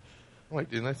 Oh, I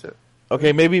didn't. I said.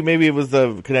 Okay, maybe it was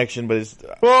the connection, but it's...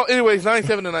 Well, anyways,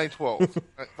 9/7 to 9/12.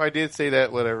 If I did say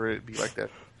that, whatever, it'd be like that.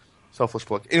 Selfish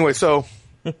plug. Anyway, so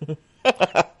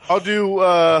I'll do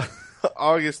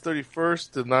August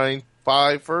 31st to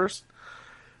 9/5 first.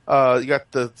 You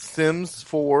got the Sims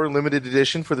 4 limited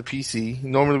edition for the PC.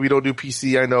 Normally we don't do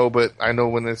PC, I know, but I know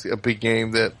when it's a big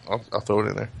game that I'll throw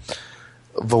it in there.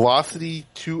 Velocity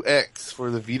 2X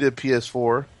for the Vita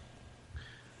PS4.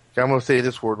 Okay, I'm going to say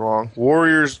this word wrong.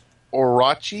 Warriors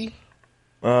Orochi.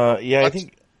 Yeah, I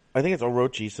think it's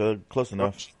Orochi, so close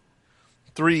enough.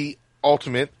 3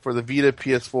 Ultimate for the Vita,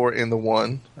 PS4, and the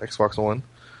Xbox One.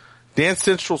 Dance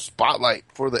Central Spotlight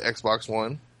for the Xbox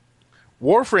One.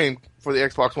 Warframe for the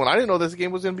Xbox One. I didn't know this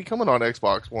game was going to be coming on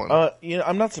Xbox One.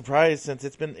 I'm not surprised since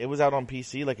it was out on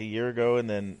PC like a year ago,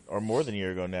 or more than a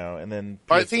year ago now, and then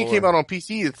PS4. I think it came out on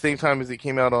PC at the same time as it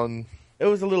came out on. It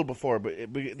was a little before, but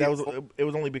it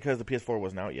was only because the PS4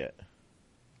 wasn't out yet.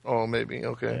 Oh, maybe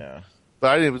okay. Yeah, but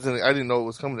I didn't know it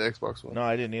was coming to Xbox One. No,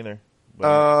 I didn't either.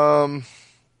 But...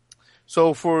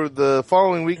 So for the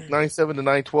following week, 9/7 to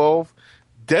 9/12,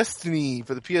 Destiny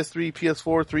for the PS3,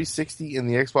 PS4, 360, and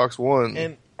the Xbox One.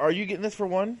 And are you getting this for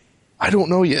one? I don't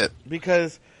know yet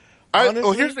because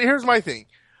honestly, here's my thing.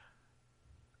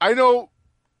 I know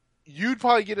you'd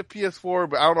probably get a PS4,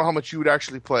 but I don't know how much you would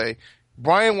actually play.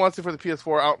 Brian wants it for the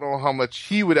PS4. I don't know how much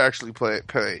he would actually play.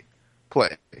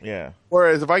 Yeah.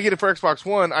 Whereas if I get it for Xbox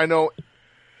One, I know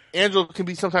Angelo can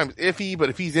be sometimes iffy, but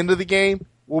if he's into the game,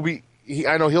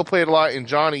 I know he'll play it a lot. And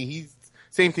Johnny, he's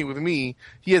same thing with me.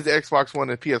 He has the Xbox One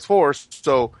and PS4,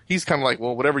 so he's kind of like,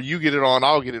 well, whatever you get it on,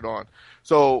 I'll get it on.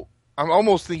 So I'm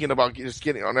almost thinking about just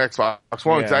getting it on Xbox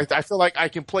One because I feel like I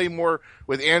can play more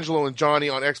with Angelo and Johnny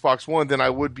on Xbox One than I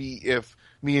would be if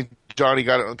me and Johnny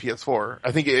got it on PS4.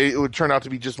 I think it would turn out to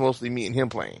be just mostly me and him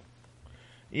playing.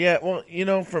 Yeah, well,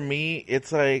 for me,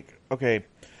 it's like, okay,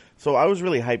 so I was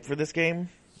really hyped for this game,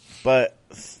 I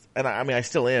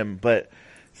still am, but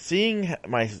seeing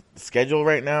my schedule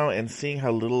right now and seeing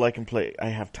how little I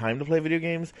have time to play video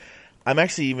games, I'm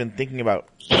actually even thinking about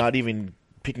not even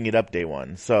picking it up day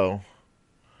one. So,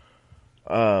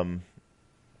 I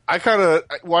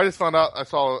just found out, I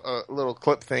saw a little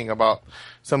clip thing about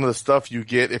some of the stuff you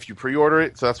get if you pre-order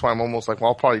it. So that's why I'm almost like, well,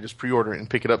 I'll probably just pre-order it and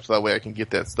pick it up so that way I can get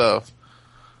that stuff.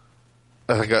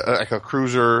 Like a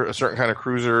cruiser, a certain kind of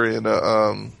cruiser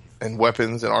and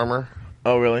weapons and armor.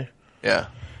 Oh, really? Yeah.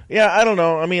 Yeah, I don't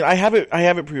know. I mean, I have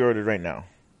it pre-ordered right now,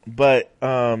 but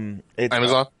it's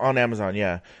Amazon? On Amazon,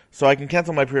 yeah. So I can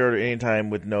cancel my pre-order anytime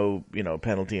with no,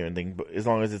 penalty or anything, but as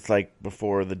long as it's like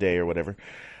before the day or whatever.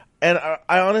 And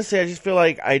I honestly, I just feel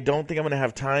like I don't think I'm going to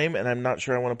have time, and I'm not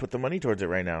sure I want to put the money towards it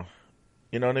right now.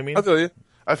 You know what I mean? I feel you.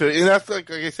 And that's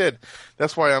like I said,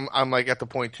 that's why I'm like at the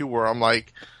point too where I'm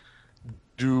like,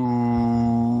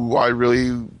 do I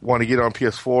really want to get on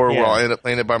PS4 where I'll end up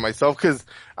playing it by myself? Because,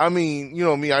 I mean, you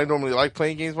know me, I normally like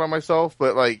playing games by myself,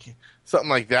 but like something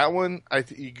like that one,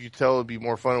 you could tell it'd be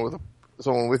more fun with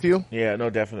someone with you. Yeah, no,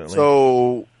 definitely.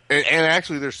 So, and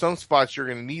actually, there's some spots you're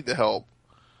going to need the help.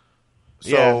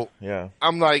 So, yeah.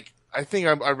 I'm like, I think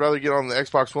I'd rather get on the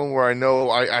Xbox One where I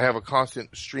know I have a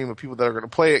constant stream of people that are going to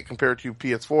play it compared to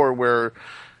PS4 where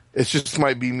it's just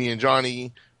might be me and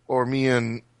Johnny or me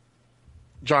and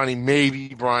Johnny,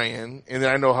 maybe Brian, and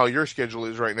then I know how your schedule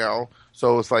is right now.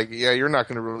 So it's like, yeah, you're not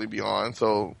going to really be on.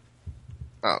 So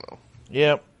I don't know.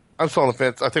 Yep. I'm still on the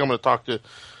fence. I think I'm going to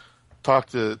talk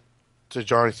to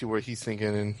Johnny, see what he's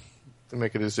thinking, and to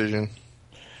make a decision.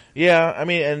 Yeah, I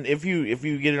mean, and if you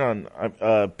get it on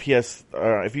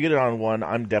if you get it on one,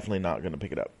 I'm definitely not going to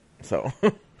pick it up. So,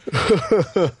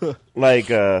 like,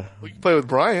 we can play with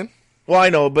Brian. Well, I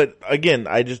know, but again,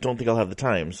 I just don't think I'll have the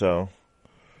time. So.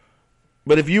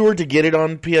 But if you were to get it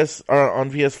on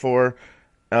PS4,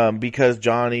 because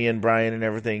Johnny and Brian and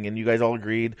everything, and you guys all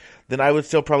agreed, then I would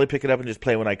still probably pick it up and just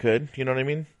play when I could. You know what I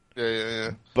mean?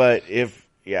 Yeah. But if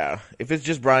it's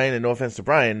just Brian, and no offense to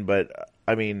Brian, but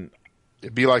I mean,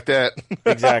 it'd be like that.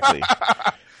 Exactly.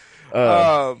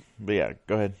 But yeah,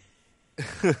 go ahead.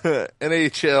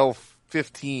 NHL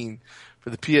 15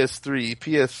 for the PS3,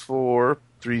 PS4,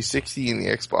 360, and the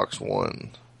Xbox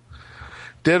One.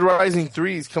 Dead Rising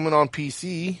 3 is coming on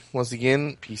PC. Once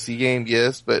again, PC game,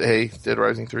 yes, but hey, Dead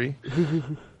Rising 3.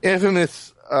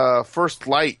 Infamous First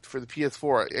Light for the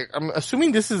PS4. I'm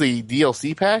assuming this is a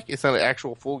DLC pack. It's not an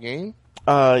actual full game.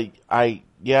 I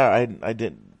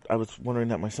did. I was wondering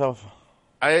that myself.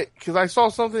 Because I saw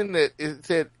something that it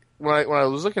said when I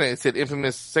was looking at it, it said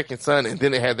Infamous Second Son, and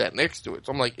then it had that next to it.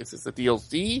 So I'm like, is this a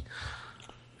DLC?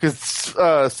 Because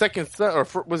Second Son, or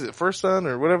was it First Son,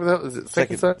 or whatever the hell is it?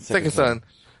 Second Son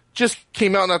just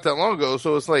came out not that long ago.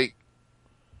 So it's like,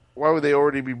 why would they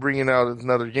already be bringing out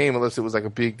another game unless it was like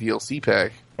a big DLC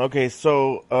pack? Okay,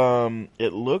 so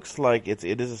it looks like it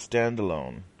is a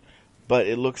standalone, but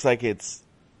it looks like it's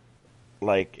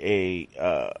like a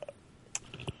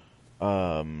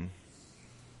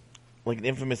like an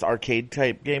Infamous arcade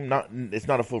type game. It's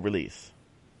not a full release.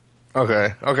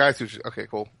 Okay. I see. Okay,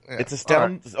 cool. Yeah. It's a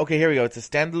Okay, here we go. It's a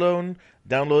standalone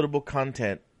downloadable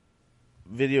content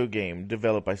video game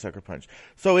developed by Sucker Punch.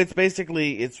 So it's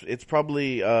basically it's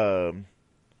probably in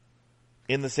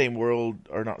the same world,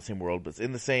 or not same world, but it's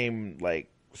in the same like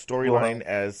storyline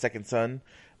as Second Son,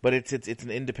 but it's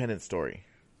an independent story.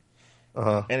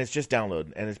 And it's just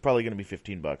download, and it's probably going to be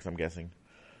 $15, I'm guessing.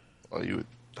 Well, you would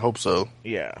hope so.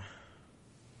 Yeah.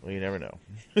 Well, you never know.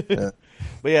 Yeah.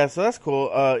 But yeah, so that's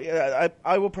cool. Yeah,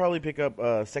 I will probably pick up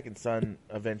Second Son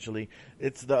eventually.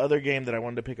 It's the other game that I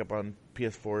wanted to pick up on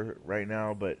PS4 right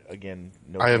now, but again,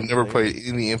 no. I have never played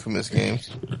any Infamous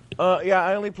games. Yeah,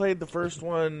 I only played the first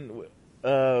one,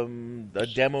 a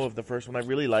demo of the first one. I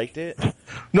really liked it.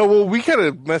 No, well, we kind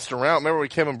of messed around. Remember when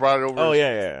Kevin brought it over? Oh,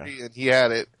 yeah. And he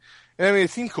had it. And I mean, it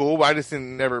seemed cool, but I just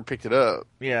never picked it up.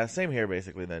 Yeah, same here,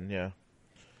 basically, then, yeah.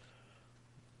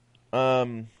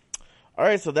 All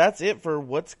right, so that's it for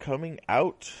what's coming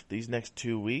out these next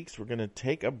 2 weeks. We're going to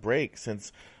take a break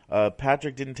since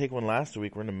Patrick didn't take one last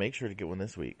week. We're going to make sure to get one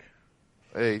this week.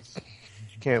 Hey,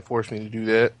 you can't force me to do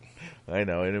that. I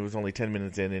know, and it was only 10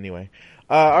 minutes in anyway.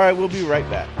 All right, we'll be right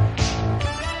back.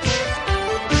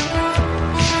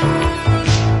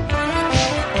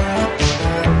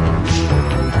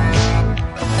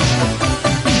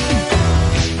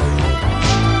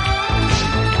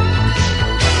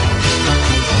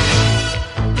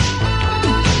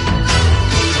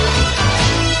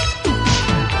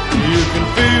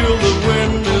 Feel the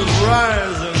wind is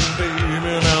rising, baby,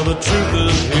 now the truth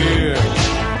is here.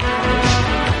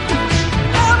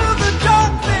 Out of the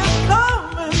darkness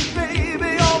coming,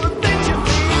 baby, all the things you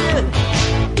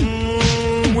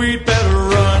fear. We'd better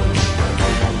run,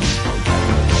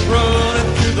 running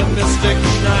through the mystic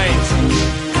night,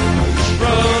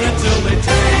 run until they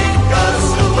take us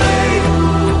away,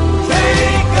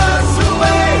 take us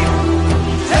away,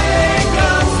 take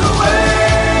us away.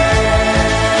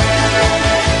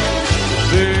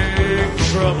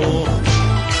 Trouble in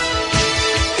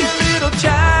little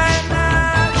China.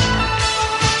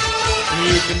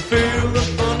 You can feel the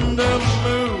thunder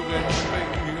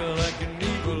moving like an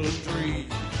evil dream.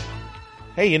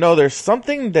 Hey, there's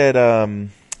something that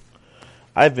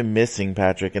I've been missing,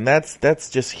 Patrick, and that's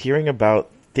just hearing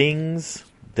about things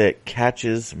that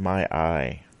catches my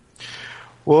eye.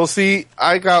 Well, see,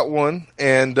 I got one,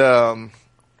 and I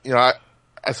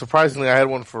surprisingly, I had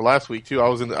one for last week too. I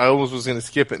almost was going to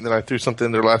skip it, and then I threw something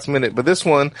in there last minute. But this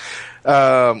one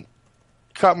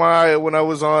caught my eye when I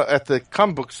was at the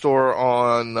comic book store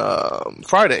on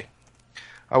Friday.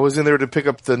 I was in there to pick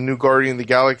up the new Guardian of the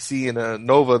Galaxy and a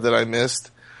Nova that I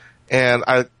missed, and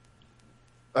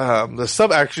the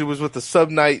sub actually was with the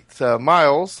Sub Knight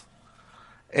Miles,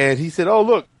 and he said, "Oh,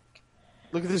 look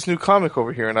at this new comic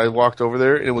over here." And I walked over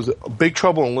there, and it was Big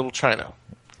Trouble in Little China.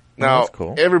 Now,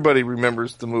 cool. Everybody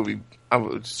remembers the movie. I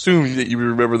would assume that you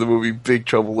remember the movie Big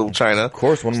Trouble in Little China. Of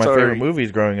course, one of my favorite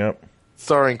movies growing up.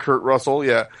 Starring Kurt Russell,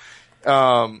 yeah.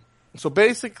 So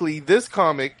basically, this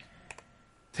comic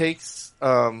takes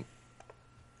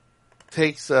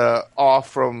off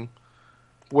from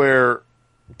where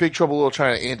Big Trouble in Little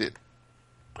China ended.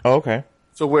 Oh, okay.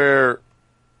 So where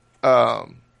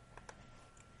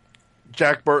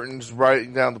Jack Burton's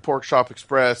riding down the Pork Chop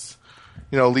Express,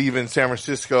 leaving San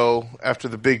Francisco after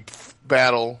the big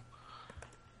battle,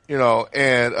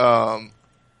 and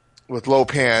with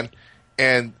Lopan,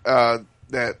 and that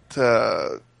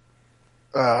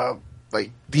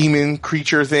like demon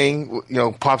creature thing,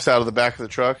 pops out of the back of the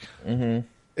truck. Mm-hmm.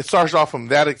 It starts off from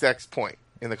that exact point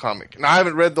in the comic. Now, I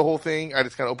haven't read the whole thing. I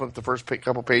just kind of opened up the first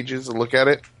couple pages and look at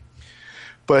it.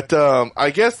 But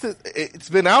I guess it's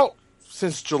been out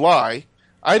since July.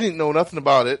 I didn't know nothing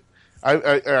about it.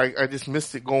 I just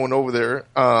missed it going over there.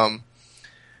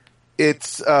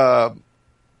 It's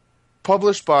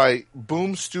published by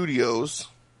Boom Studios,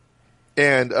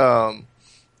 and John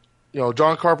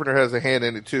Carpenter has a hand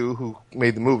in it too, who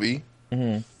made the movie.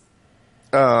 Mm-hmm.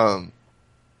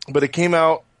 But it came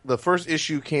out. The first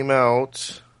issue came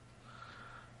out.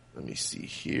 Let me see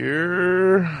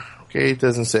here. Okay, it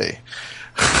doesn't say.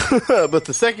 But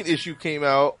the second issue came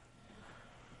out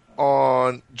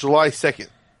on July 2nd.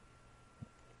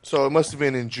 So it must have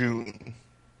been in June.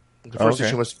 The first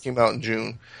issue must have came out in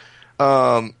June.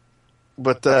 But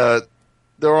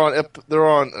they're on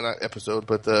not episode,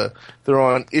 but they're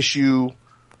on issue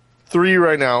 3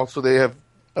 right now. So they have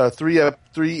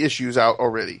three issues out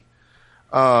already.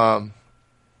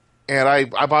 And I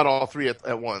bought all 3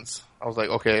 at once. I was like,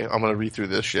 okay, I'm gonna read through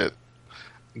this shit.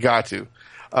 Got to.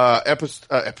 Episode.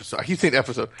 I keep saying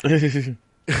episode.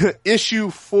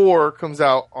 Issue 4 comes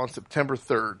out on September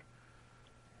 3rd.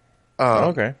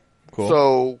 Okay, cool.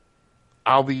 So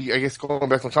I'll be, I guess, going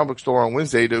back to the comic book store on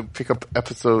Wednesday to pick up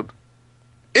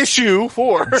issue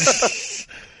 4.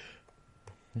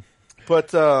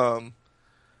 But yeah,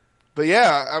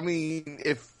 I mean,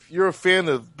 if you're a fan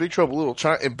of Big Trouble in Little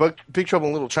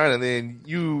China, then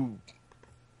you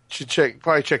should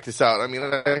probably check this out. I mean,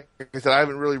 like I said, I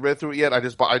haven't really read through it yet. I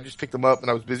just picked them up and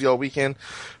I was busy all weekend.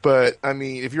 But I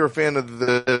mean, if you're a fan of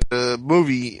the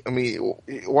movie, I mean,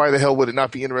 why the hell would it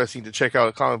not be interesting to check out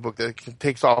a comic book that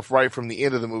takes off right from the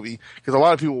end of the movie? Because a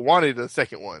lot of people wanted a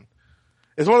second one.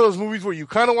 It's one of those movies where you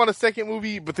kind of want a second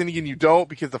movie, but then again, you don't,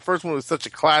 because the first one was such a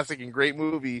classic and great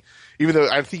movie. Even though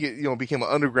I think it, became an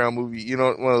underground movie,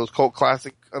 one of those cult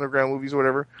classic underground movies or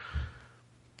whatever.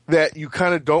 That you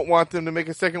kind of don't want them to make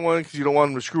a second one because you don't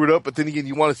want them to screw it up. But then again,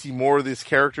 you want to see more of this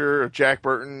character of Jack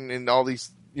Burton and all these,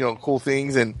 cool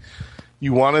things, and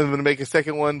you want them to make a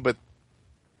second one, but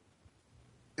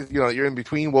you're in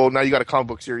between. Well, now you got a comic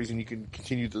book series, and you can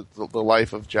continue the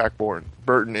life of Jack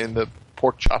Burton in the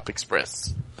Pork Chop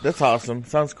Express. That's awesome.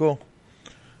 Sounds cool.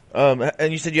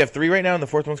 And you said you have 3 right now, and the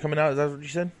 4th one's coming out. Is that what you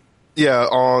said? Yeah,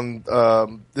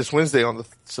 on this Wednesday, on the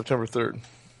September 3rd.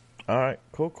 All right,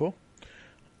 cool.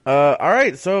 All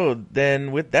right, so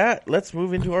then with that, let's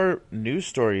move into our news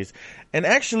stories. And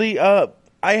actually, I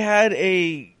had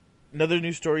another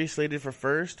news story slated for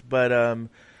first, but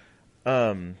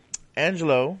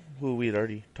Angelo, who we had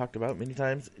already talked about many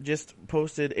times, just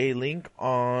posted a link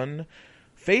on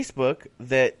Facebook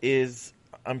that is,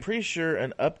 I'm pretty sure,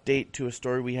 an update to a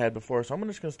story we had before. So I'm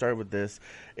just going to start with this.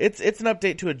 It's an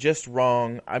update to a Just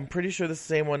Wrong. I'm pretty sure this is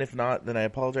the same one. If not, then I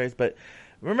apologize. But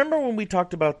remember when we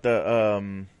talked about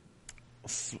the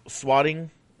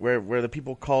swatting, where the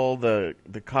people call the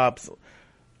cops?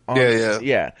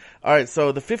 Yeah. All right.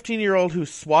 So the 15-year-old who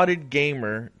swatted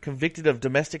gamer convicted of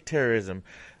domestic terrorism,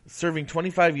 serving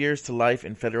 25 years to life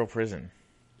in federal prison.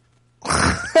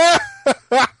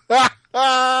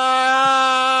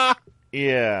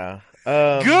 Yeah.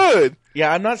 Good.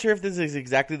 Yeah, I'm not sure if this is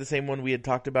exactly the same one we had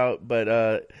talked about,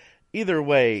 but either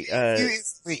way,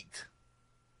 it's linked.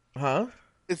 Huh?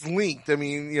 It's linked. I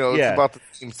mean, it's about the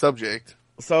same subject.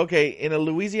 So, okay, in a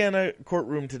Louisiana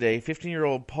courtroom today,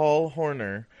 15-year-old Paul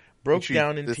Horner broke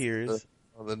down in tears.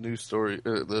 On the news story,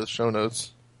 the show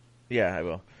notes. Yeah, I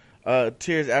will.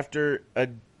 Tears after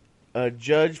a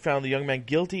judge found the young man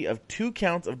guilty of 2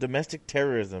 counts of domestic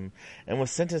terrorism and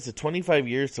was sentenced to 25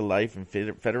 years to life in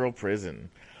federal prison.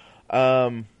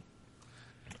 I'll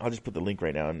just put the link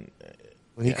right now.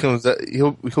 When he comes out,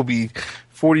 he'll be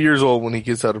 40 years old when he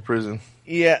gets out of prison.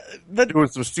 Yeah. Doing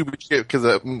some stupid shit because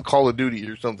of Call of Duty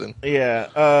or something.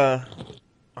 Yeah.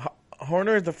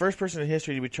 Horner is the first person in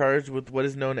history to be charged with what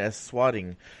is known as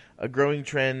swatting, a growing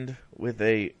trend with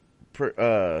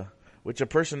which a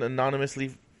person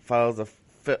anonymously files a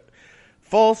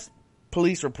false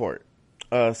police report,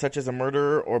 such as a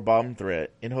murder or bomb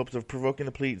threat, in hopes of provoking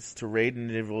the police to raid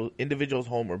an individual's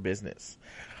home or business.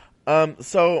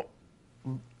 So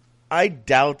I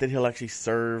doubt that he'll actually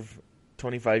serve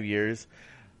 25 years.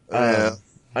 I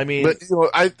mean, but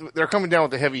they're coming down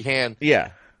with a heavy hand.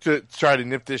 Yeah. To try to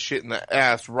nip this shit in the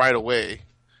ass right away.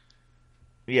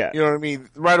 Yeah. You know what I mean?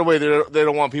 Right away, they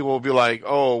don't want people to be like,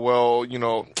 oh, well,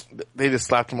 they just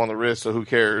slapped him on the wrist, so who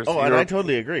cares? Oh, and I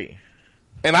totally agree.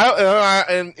 And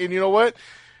and you know what?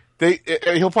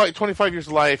 He'll probably 25 years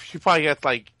of life. He probably gets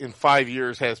in 5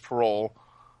 years has parole.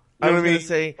 You know I was going to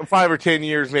say 5 or 10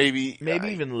 years, maybe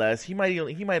even less. He might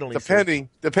only depending.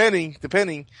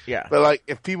 Yeah. But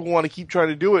if people want to keep trying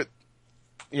to do it,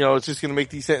 it's just going to make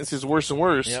these sentences worse and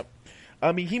worse. Yep.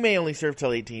 I mean, he may only serve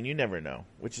till 18. You never know,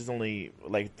 which is only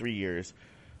 3 years.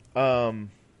 And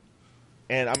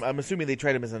I'm assuming they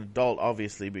tried him as an adult,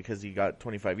 obviously, because he got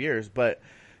 25 years. But,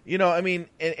 I mean,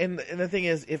 and the thing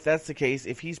is, if that's the case,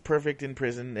 if he's perfect in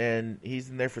prison and he's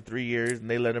in there for 3 years and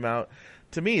they let him out,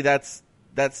 to me, that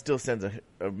still sends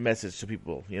a message to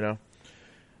people, but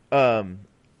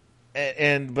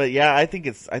yeah, I think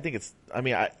it's. I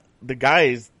mean, the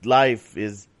guy's life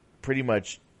is pretty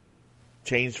much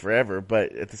changed forever,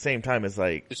 but at the same time, it's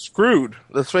it's screwed.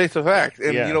 Let's face the fact.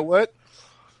 And you know what?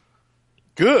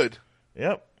 Good.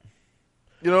 Yep.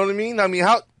 You know what I mean? I mean,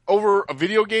 how over a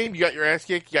video game, you got your ass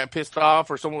kicked, you got pissed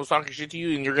off, or someone was talking shit to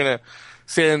you, and you're gonna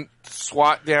send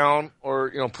SWAT down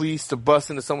or police to bust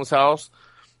into someone's house?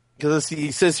 Because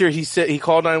he says here, he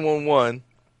called 911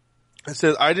 and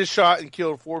says, "I just shot and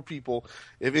killed 4 people.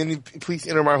 If any police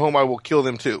enter my home, I will kill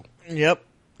them too." Yep,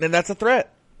 and that's a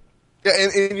threat. Yeah,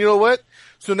 and you know what?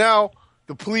 So now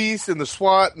the police and the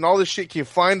SWAT and all this shit can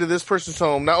find to this person's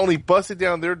home, not only busted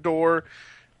down their door,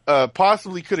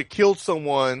 possibly could have killed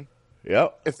someone.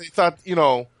 Yep. If they thought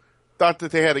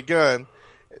that they had a gun,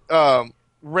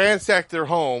 ransacked their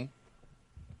home.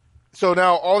 So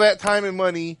now all that time and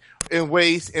money and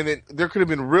waste, and then there could have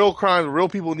been real crime, real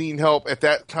people needing help at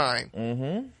that time.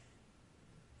 Mm-hmm.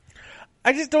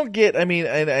 I just don't get. I mean,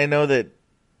 I know that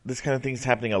this kind of thing's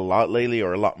happening a lot lately,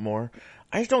 or a lot more.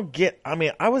 I just don't get. I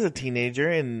mean, I was a teenager,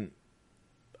 and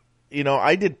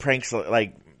I did pranks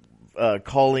like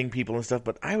calling people and stuff,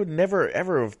 but I would never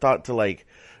ever have thought to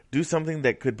do something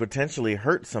that could potentially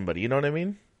hurt somebody. You know what I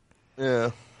mean?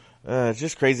 Yeah. It's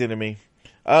just crazy to me.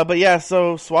 But yeah,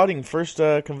 so swatting, first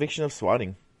conviction of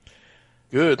swatting.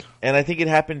 Good. And I think it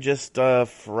happened just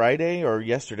Friday or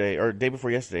yesterday, or day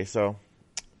before yesterday, so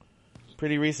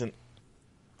pretty recent.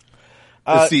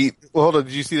 See, well, hold on.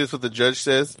 Did you see this? What the judge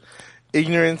says?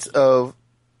 Ignorance of.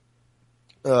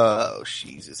 Oh,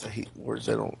 Jesus! I hate words.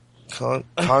 I don't.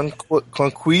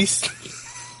 Conquest.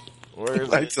 Where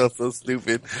is I it? sound so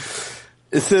stupid.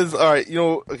 It says, all right,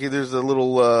 okay, there's a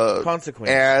little Consequence.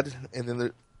 ad, and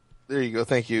then there you go.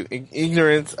 Thank you.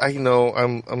 Ignorance. I know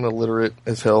I'm illiterate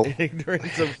as hell.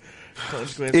 Ignorance of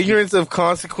consequence. Ignorance of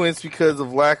consequence because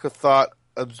of lack of thought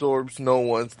absorbs no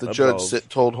one's. The judge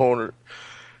told Horner,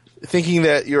 thinking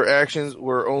that your actions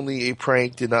were only a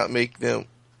prank did not make them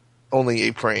only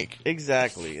a prank.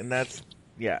 Exactly, and that's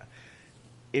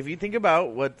if you think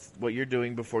about what you're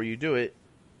doing before you do it,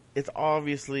 it's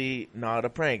obviously not a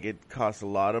prank. It costs a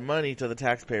lot of money to the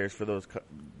taxpayers for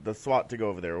the SWAT to go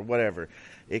over there or whatever.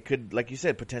 It could, like you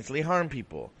said, potentially harm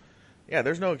people. Yeah,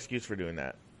 there's no excuse for doing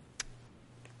that.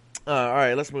 All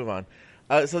right, let's move on.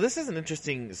 So this is an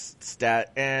interesting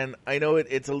stat, and I know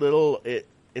it's a little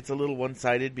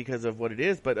one-sided because of what it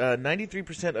is, but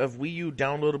 93% of Wii U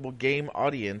downloadable game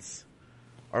audience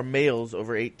are males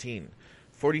over 18.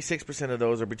 46% of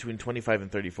those are between 25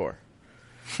 and 34.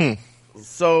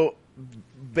 So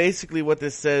basically what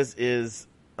this says is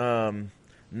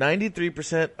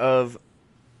 93% of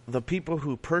the people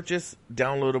who purchase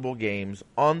downloadable games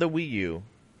on the Wii U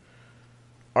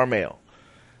are male.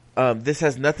 This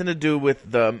has nothing to do with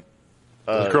the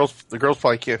girls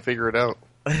probably can't figure it out.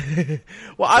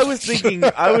 Well, I was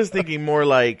thinking more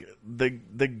like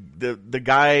the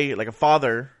guy, like a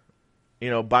father,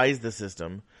 buys the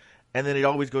system, and then it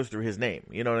always goes through his name.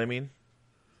 You know what I mean?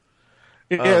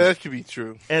 Yeah, that could be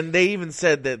true. And they even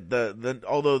said that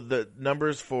although the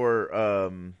numbers for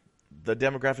the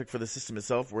demographic for the system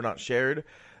itself were not shared,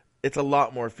 it's a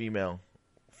lot more female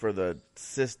for the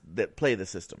that play the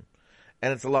system,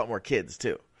 and it's a lot more kids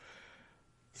too.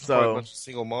 So probably a bunch of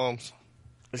single moms.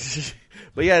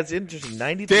 But yeah, it's interesting.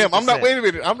 93%. Damn, I'm not. Wait a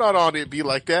minute, I'm not on it. Be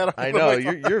like that. I know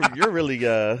you're really.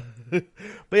 But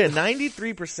yeah,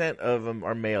 93% of them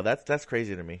are male. That's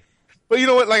crazy to me. But you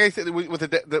know what? Like I said, with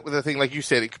the thing, like you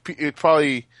said, it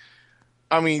probably.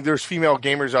 I mean, there's female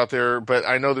gamers out there, but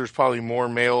I know there's probably more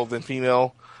male than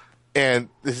female. And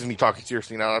this is me talking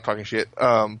seriously now, not talking shit.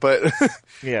 But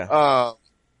yeah.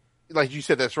 Like you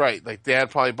said, that's right. Like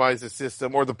dad probably buys the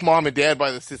system, or the mom and dad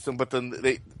buy the system, but then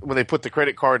when they put the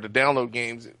credit card to download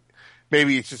games,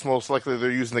 maybe it's just most likely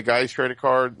they're using the guy's credit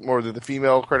card more than the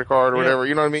female credit card or whatever.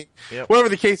 You know what I mean? Yep. Whatever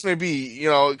the case may be,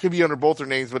 it could be under both their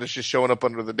names, but it's just showing up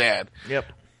under the dad. Yep.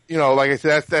 Like I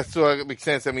said, that's so it makes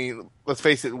sense. I mean, let's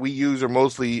face it, Wii U's are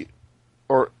mostly,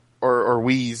 or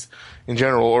Wii's in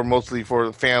general, or mostly for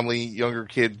the family, younger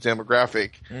kids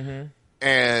demographic. Mm-hmm.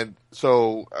 And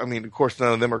so, I mean, of course,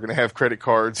 none of them are going to have credit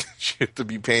cards and shit to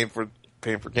be paying for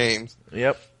games.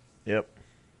 Yep.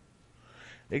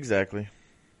 Exactly.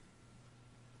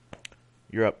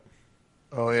 You're up.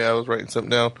 Oh yeah, I was writing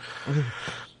something down.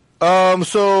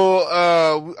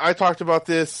 So I talked about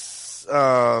this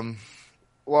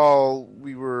while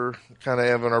we were kind of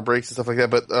having our breaks and stuff like that.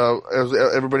 But as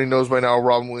everybody knows by now,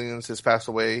 Robin Williams has passed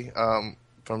away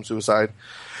from suicide,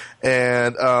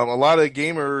 and a lot of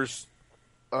gamers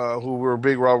who were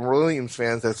big Robin Williams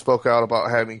fans that spoke out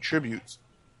about having tributes.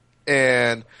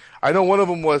 And I know one of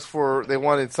them was they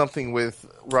wanted something with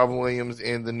Robin Williams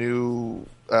in the new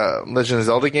Legend of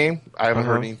Zelda game. I haven't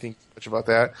heard anything much about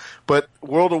that. But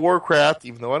World of Warcraft,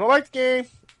 even though I don't like the game,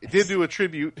 it did do a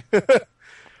tribute.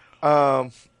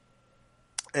 And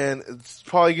it's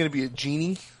probably going to be a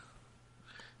genie.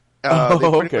 They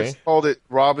pretty much called it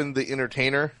Robin the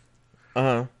Entertainer.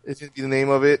 It's going to be the name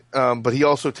of it. But he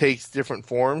also takes different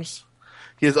forms.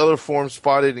 His other forms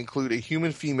spotted include a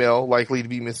human female, likely to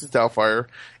be Mrs. Doubtfire,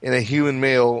 and a human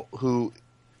male who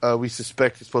we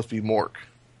suspect is supposed to be Mork.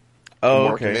 Oh,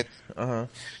 Mork okay.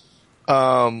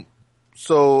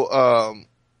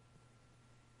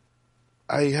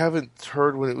 I haven't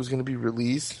heard when it was going to be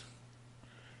released.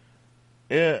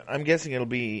 Yeah, I'm guessing it'll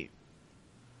be.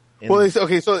 I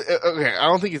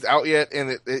don't think it's out yet,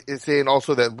 and it's saying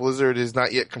also that Blizzard is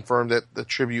not yet confirmed that the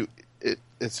tribute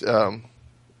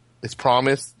it's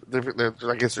promised.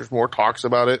 I guess there's more talks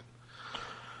about it.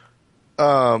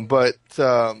 But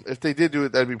if they did do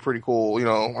it, that'd be pretty cool. I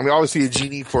mean, obviously a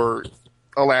genie for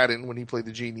Aladdin when he played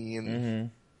the genie,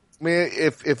 and I mean,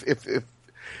 if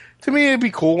to me it'd be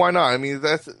cool. Why not? I mean,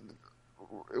 that's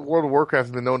World of Warcraft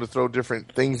has been known to throw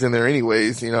different things in there,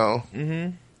 anyways.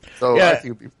 Mm-hmm. So yeah, I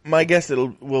think it'd be my guess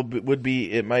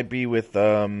it might be with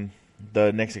the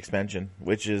next expansion,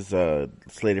 which is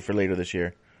slated for later this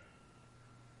year.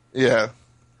 Yeah.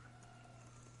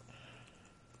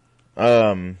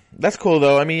 That's cool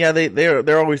though. I mean, yeah,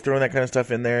 they're always throwing that kind of stuff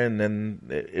in there, and then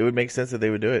it would make sense that they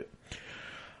would do it.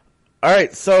 All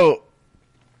right, so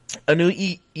a new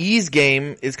Ys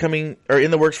game is coming or in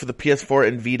the works for the PS4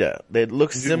 and Vita. It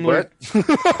looks similar.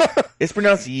 What? It's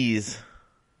pronounced Ys.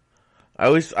 I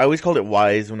always called it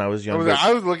Wise when I was younger.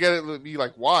 I was looking at it and be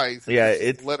like, why? Yeah,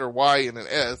 it's letter Y and an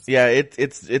S. Yeah,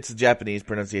 it's Japanese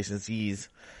pronunciation. It's Yeez.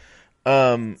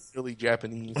 Silly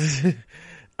Japanese.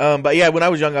 But yeah, when I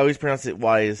was young, I always pronounced it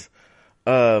Wise.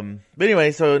 But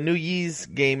anyway, so a new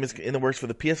Yeez game is in the works for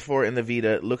the PS4 and the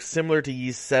Vita. It looks similar to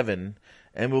Yeez 7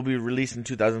 and will be released in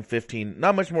 2015.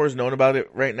 Not much more is known about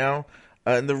it right now.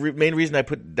 And the main reason I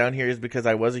put it down here is because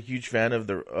I was a huge fan of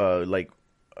the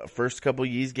first couple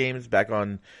Yeez games back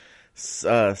on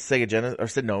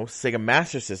Sega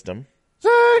Master System.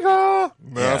 Sega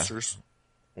Masters.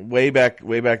 Yeah. Way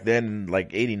back then, like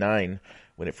 89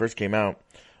 when it first came out.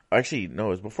 Actually, no,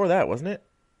 it was before that, wasn't it?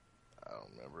 I don't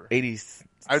remember. 80s.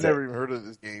 I've never even heard of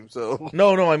this game, so.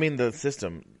 No, I mean the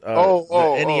system.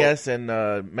 The NES and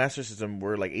Master System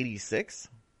were like 86.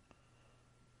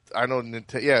 I know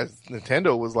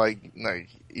Nintendo was like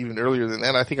even earlier than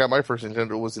that. I think my first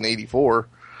Nintendo was in 84.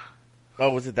 Oh,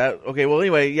 was it that? Okay, well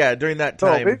anyway, yeah, during that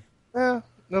time.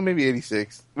 Maybe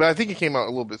 86. But I think it came out a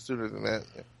little bit sooner than that.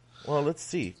 Well, let's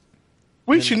see.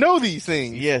 We should know these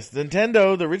things. Yes, the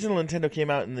original Nintendo came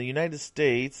out in the United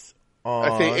States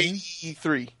on... I say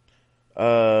 83.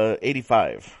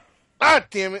 85. Ah,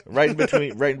 damn it. Right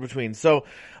in between. So,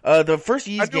 the first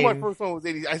Yeez game... I knew my first one was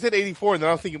 80. I said 84, and then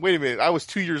I was thinking, wait a minute, I was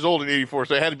 2 years old in 84,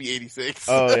 so it had to be 86.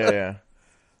 Oh, yeah.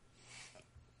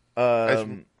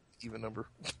 Even number.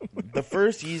 The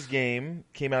first Yeez game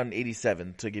came out in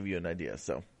 87, to give you an idea,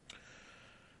 so...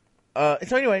 I'm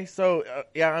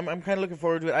kind of looking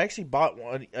forward to it. I actually bought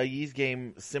a Yeez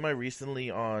game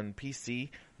semi-recently on PC.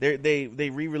 They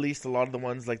re-released a lot of the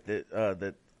ones like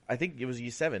that I think it was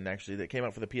Yeez 7 actually that came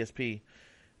out for the PSP,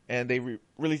 and they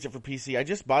released it for PC. I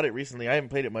just bought it recently. I haven't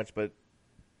played it much, but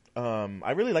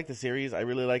I really like the series. I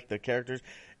really like the characters,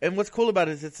 and what's cool about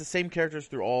it is it's the same characters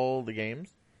through all the games.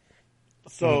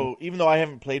 So even though I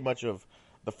haven't played much of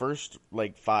the first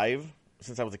 5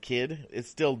 since I was a kid, it's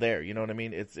still there. You know what I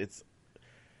mean? It's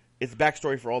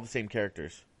backstory for all the same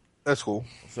characters. That's cool.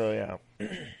 So yeah,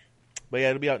 but yeah,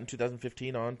 it'll be out in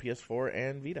 2015 on PS4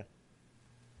 and Vita.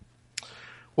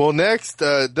 Well, next,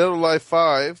 Dead or Alive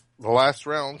 5, the last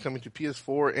round, coming to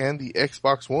PS4 and the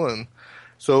Xbox One.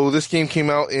 So this game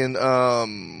came out in, I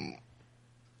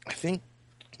think,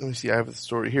 let me see, I have the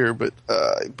story here, but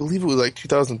I believe it was like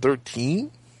 2013.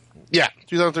 Yeah,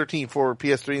 2013 for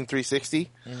PS3 and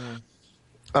 360. Mm-hmm.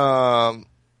 And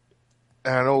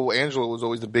I know Angela was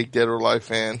always a big Dead or Alive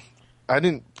fan. I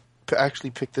didn't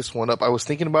actually pick this one up. I was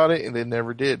thinking about it and then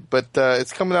never did. But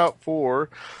it's coming out for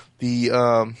the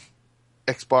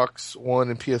Xbox One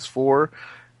and PS4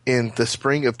 in the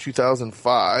spring of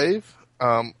 2005.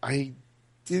 I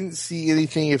didn't see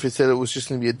anything if it said it was just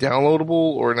going to be a downloadable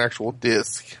or an actual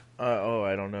disc.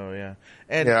 I don't know, yeah.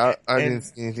 I didn't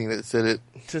see anything that said it.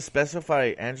 To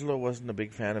specify, Angelo wasn't a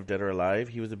big fan of Dead or Alive.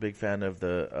 He was a big fan of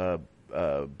the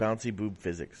bouncy boob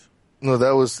physics. No,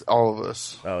 that was all of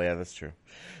us. Oh, yeah, that's true.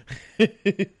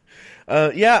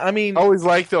 I mean... I always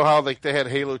liked, though, how they had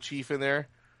Halo Chief in there.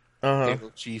 Uh-huh.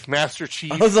 Halo Chief. Master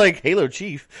Chief. I was like, Halo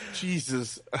Chief?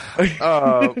 Jesus.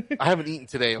 I haven't eaten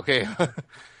today, okay?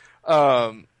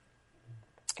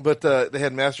 But they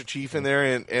had Master Chief in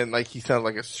there, and he sounded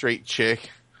like a straight chick.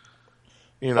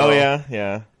 You know? Oh,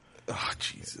 yeah. Oh,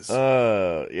 Jesus.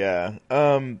 Yeah.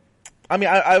 I mean,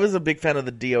 I was a big fan of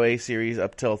the DOA series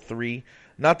up till 3.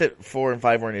 Not that 4 and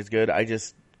 5 weren't as good. I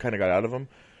just kind of got out of them.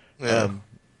 Yeah.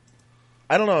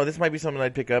 I don't know. This might be something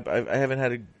I'd pick up. I haven't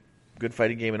had a good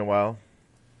fighting game in a while.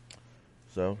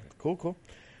 So, cool.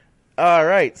 All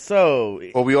right, so...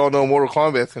 Well, we all know Mortal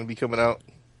Kombat's going to be coming out.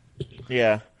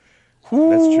 Yeah. Ooh,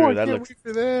 that's true.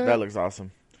 That looks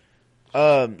awesome.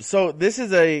 So this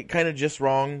is a kind of just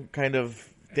wrong kind of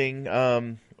thing.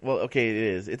 Well, okay, it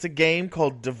is. It's a game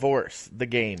called Divorce, the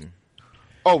game.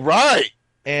 Oh, right.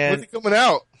 And when's it coming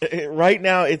out? Right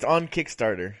now, it's on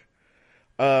Kickstarter.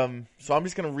 So I'm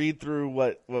just going to read through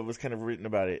what was kind of written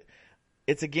about it.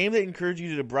 It's a game that encourages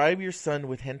you to bribe your son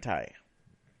with hentai.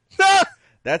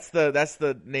 That's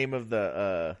the name of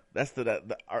the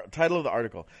title of the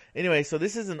article. Anyway, so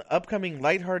this is an upcoming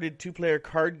lighthearted 2-player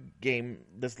card game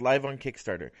that's live on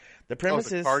Kickstarter. The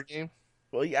premise is card game.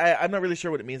 Well, I'm not really sure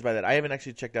what it means by that. I haven't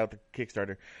actually checked out the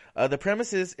Kickstarter. The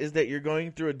premise is that you're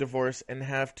going through a divorce and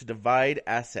have to divide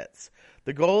assets.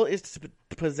 The goal is to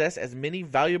possess as many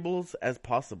valuables as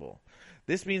possible.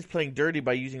 This means playing dirty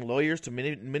by using lawyers to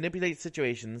manipulate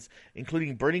situations,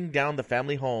 including burning down the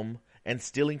family home and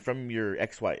stealing from your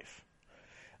ex-wife.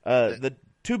 The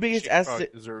two biggest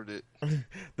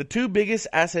the two biggest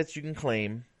assets you can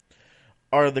claim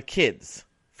are the kids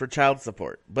for child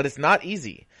support, but it's not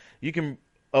easy. You can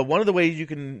one of the ways you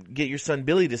can get your son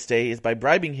Billy to stay is by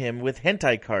bribing him with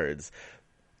hentai cards.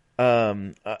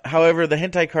 However, the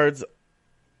hentai cards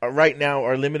right now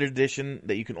are limited edition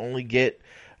that you can only get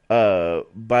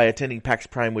by attending PAX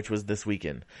Prime, which was this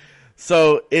weekend.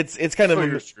 So it's kind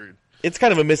of screwed. It's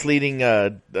kind of a misleading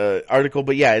article,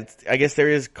 but yeah, I guess there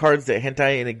is cards that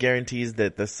hentai, and it guarantees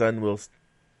that the son will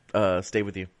stay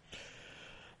with you.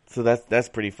 So that's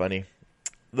pretty funny.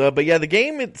 But yeah, the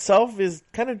game itself is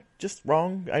kind of just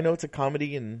wrong. I know it's a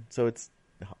comedy, and so it's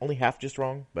only half just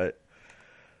wrong, but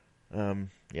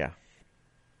yeah.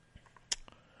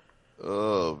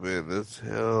 Oh man, that's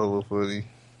hella funny.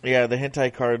 Yeah, the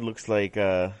hentai card looks like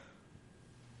a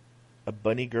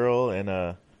bunny girl and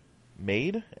a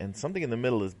maid, and something in the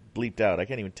middle is bleeped out. I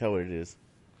can't even tell what it is.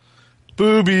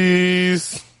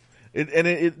 Boobies.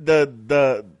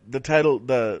 The title,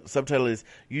 the subtitle is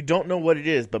 "You don't know what it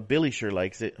is, but Billy sure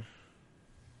likes it."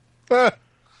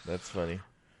 That's funny.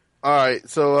 All right,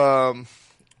 so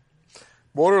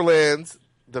Borderlands,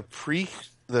 the pre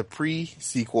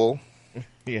sequel,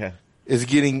 Yeah. is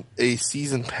getting a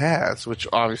season pass, which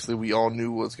obviously we all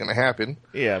knew was going to happen.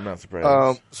 Yeah, I'm not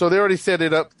surprised. So they already set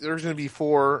it up. There's going to be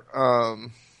four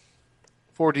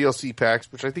DLC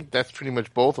packs, which I think that's pretty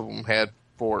much both of them had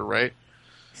 4, right?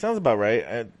 Sounds about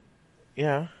right.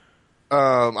 Yeah.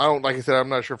 Like I said, I'm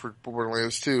not sure for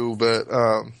Borderlands 2, but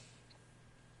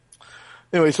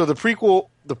anyway, so the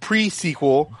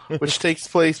pre-sequel, which takes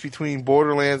place between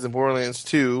Borderlands and Borderlands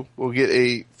 2, will get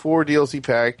a 4 DLC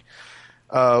pack,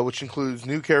 which includes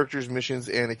new characters, missions,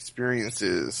 and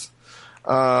experiences.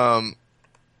 So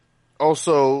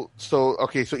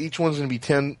each one's going to be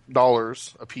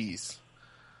 $10 a piece.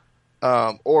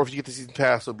 Or if you get the season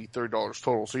pass, it'll be $30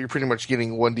 total. So you're pretty much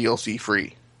getting 1 DLC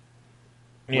free.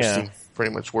 Which seems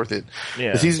pretty much worth it.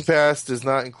 Yeah. The season pass does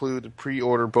not include the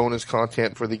pre-order bonus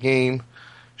content for the game,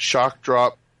 Shock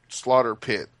Drop, Slaughter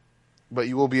Pit, but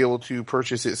you will be able to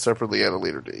purchase it separately at a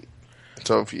later date.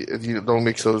 So if you don't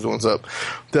mix those ones up.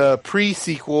 The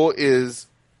pre-sequel is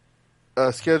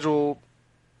scheduled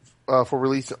for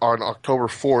release on October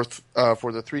 4th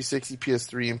for the 360,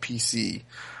 PS3, and PC.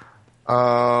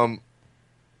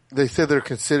 They said they're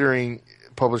considering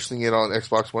publishing it on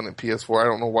Xbox One and PS4. I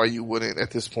don't know why you wouldn't at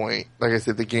this point. Like I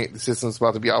said, the system's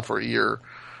about to be out for a year.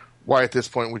 Why at this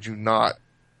point would you not?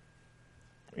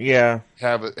 Yeah.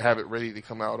 Have it ready to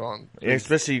come out on. Yeah,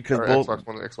 especially because Xbox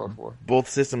One and Xbox 4. Both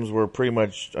systems were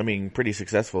pretty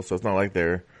successful. So it's not like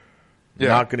they're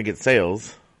not going to get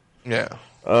sales. Yeah.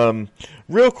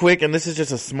 Real quick, and this is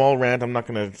just a small rant. I'm not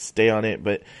going to stay on it,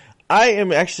 but I am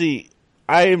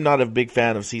not a big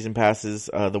fan of season passes,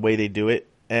 the way they do it,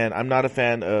 and I'm not a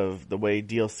fan of the way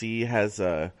DLC has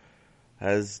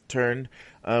turned.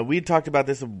 We had talked about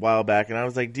this a while back, and I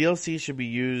was like, DLC should be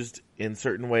used in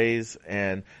certain ways,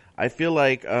 and I feel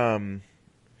like,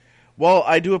 while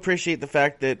I do appreciate the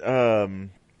fact that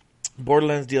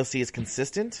Borderlands DLC is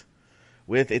consistent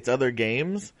with its other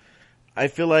games, I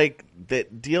feel like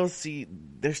that DLC,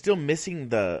 they're still missing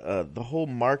the whole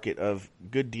market of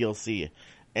good DLC.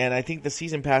 And I think the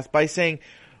season pass, by saying,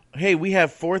 hey, we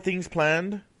have 4 things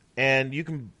planned, and you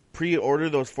can pre-order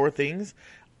those 4 things,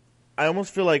 I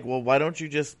almost feel like, well, why don't you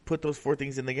just put those 4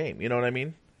 things in the game? You know what I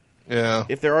mean? Yeah.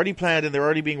 If they're already planned and they're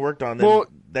already being worked on, then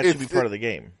that should be part of the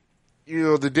game. You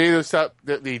know, the day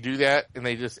that they do that and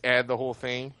they just add the whole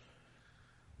thing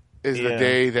is the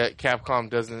day that Capcom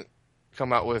doesn't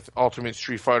come out with Ultimate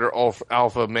Street Fighter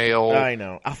Alpha Male. I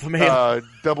know. Alpha Male.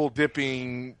 Double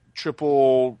dipping,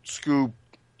 triple scoop,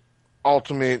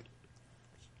 Ultimate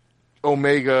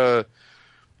Omega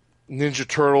Ninja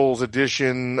Turtles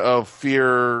edition of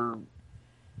Fear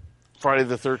Friday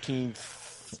the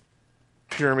 13th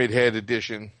Pyramid Head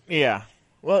edition. Yeah.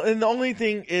 Well, and the only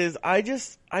thing is I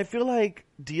feel like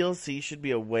DLC should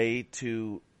be a way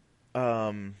to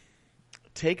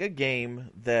take a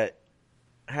game that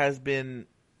has been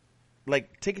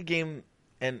take a game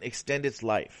and extend its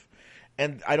life.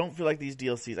 And I don't feel like these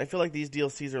DLCs. I feel like these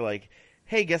DLCs are like,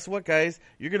 hey, guess what, guys?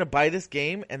 You're going to buy this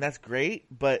game, and that's great,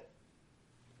 but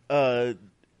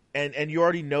and you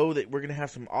already know that we're going to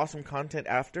have some awesome content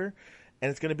after, and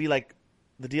it's going to be like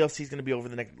the DLC is going to be over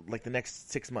the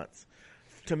next 6 months.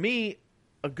 To me,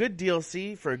 a good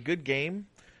DLC for a good game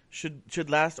should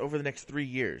last over the next 3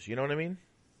 years. You know what I mean?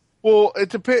 Well, it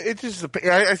depends. It just depends.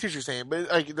 I see what you're saying,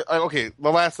 but okay,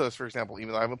 The Last of Us, for example,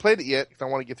 even though I haven't played it yet, because I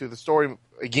want to get through the story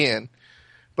again,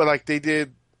 but they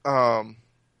did, I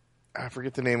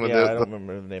forget the name of it. Yeah, I don't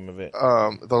remember the name of it.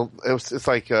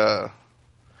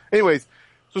 Anyways,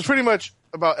 so it's pretty much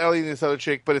about Ellie and this other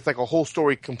chick, but it's like a whole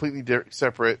story completely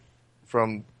separate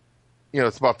from,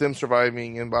 it's about them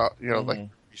surviving and about,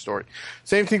 story.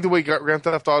 Same thing the way Grand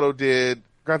Theft Auto did.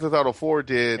 Grand Theft Auto 4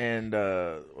 did. And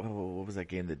what was that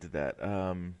game that did that?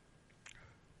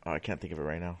 I can't think of it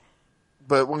right now.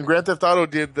 But when Grand Theft Auto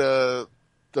did the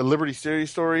Liberty City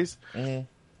stories,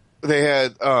 Mm-hmm. they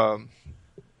had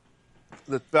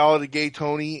the Ballad of Gay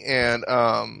Tony and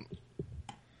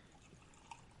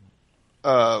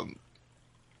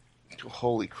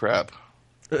holy crap,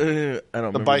 I don't the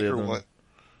remember biker other one.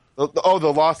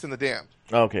 The Lost and the Damned.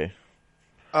 Okay.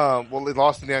 Well, the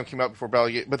Lost and the Damned came out before Ballad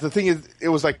of Gay, but the thing is, it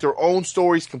was like their own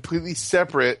stories, completely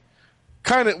separate,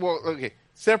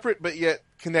 separate but yet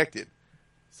connected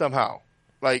somehow.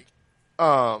 Like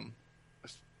Ballad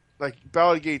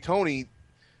of Gay Tony,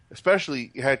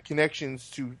 especially, had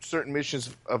connections to certain missions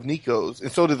of Nico's,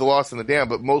 and so did the Lost and the Damned.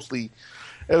 But mostly,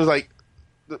 it was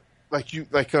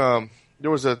there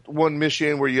was one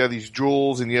mission where you had these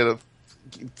jewels and you had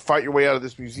to fight your way out of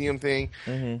this museum thing,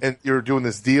 and you're doing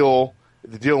this deal.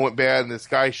 The deal went bad, and this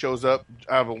guy shows up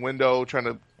out of a window trying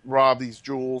to rob these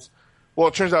jewels. Well,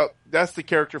 it turns out that's the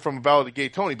character from Ballad of Gay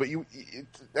Tony, but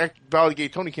that Ballad of Gay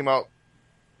Tony came out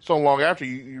so long after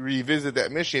you revisit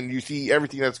that mission, you see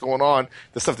everything that's going on,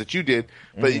 the stuff that you did,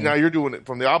 but now you're doing it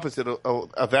from the opposite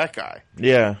of that guy.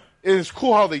 Yeah. And it's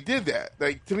cool how they did that.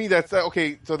 Like, to me, that's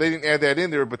okay. So they didn't add that in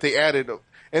there, but they added,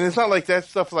 and it's not like that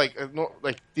stuff like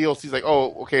DLC's like,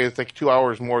 oh, okay, it's like 2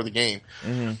 hours more of the game.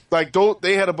 Mm-hmm. Like,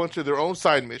 they had a bunch of their own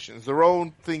side missions, their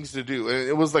own things to do, and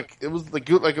it was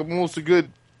almost a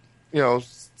good,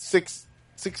 6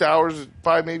 hours,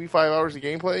 5 hours of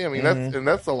gameplay. I mean,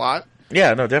 that's a lot.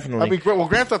 Yeah, no, definitely. I mean,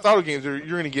 Grand Theft Auto games, you're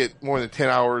going to get more than 10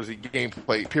 hours of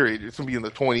gameplay, period. It's going to be in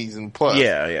the 20s and plus.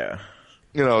 Yeah.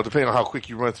 Depending on how quick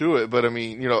you run through it. But, I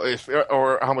mean,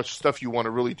 or how much stuff you want to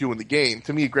really do in the game.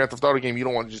 To me, a Grand Theft Auto game, you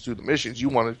don't want to just do the missions. You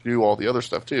want to do all the other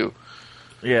stuff, too.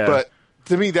 Yeah. But,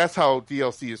 to me, that's how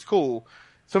DLC is cool.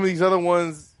 Some of these other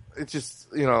ones, it's just,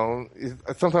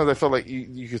 sometimes I feel like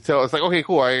you could tell. It's like, okay,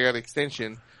 cool, I got an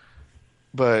extension.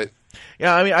 But...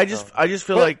 Yeah, I mean, I just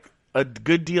feel like a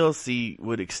good DLC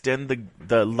would extend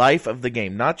the life of the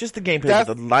game, not just the gameplay,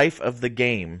 but the life of the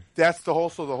game. That's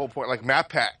also the whole point, like map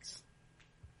packs.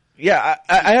 Yeah,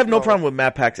 I have no problem with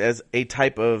map packs as a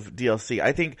type of DLC.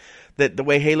 I think that the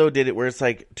way Halo did it, where it's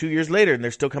like 2 years later and they're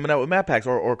still coming out with map packs,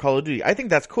 or Call of Duty, I think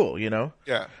that's cool. Yeah.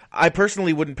 I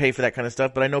personally wouldn't pay for that kind of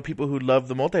stuff, but I know people who love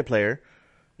the multiplayer.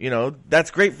 That's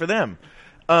great for them.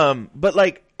 But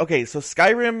like, okay, so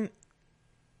Skyrim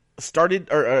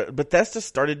started, or Bethesda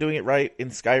started doing it right in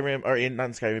Skyrim, or not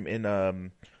in Skyrim, in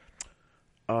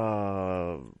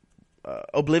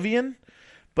Oblivion,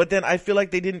 but then I feel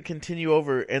like they didn't continue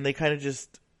over, and they kind of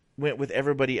just went with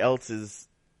everybody else's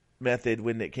method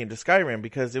when it came to Skyrim,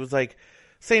 because it was like,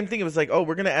 same thing, it was like, oh,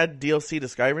 we're going to add DLC to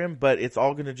Skyrim, but it's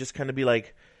all going to just kind of be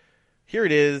like, here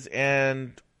it is,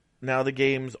 and now the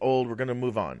game's old, we're going to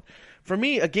move on. For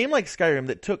me, a game like Skyrim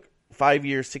that took 5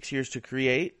 years, 6 years to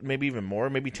create, maybe even more,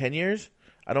 maybe 10 years.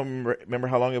 I don't remember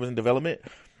how long it was in development.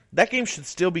 That game should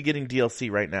still be getting DLC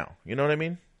right now. You know what I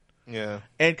mean? Yeah.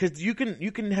 And because you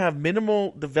can have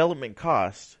minimal development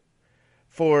cost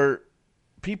for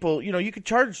people. You could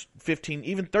charge $15,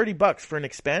 even $30 for an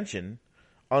expansion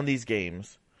on these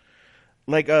games.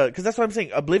 Like, because that's what I'm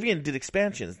saying. Oblivion did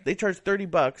expansions. They charged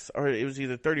 $30, or it was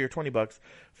either $30 or $20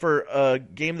 for a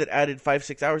game that added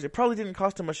 5-6 hours. It probably didn't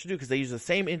cost them much to do because they use the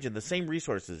same engine, the same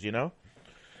resources,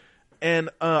 And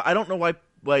I don't know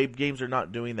why games are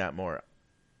not doing that more.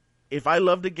 If I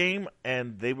loved a game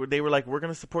and they were like, we're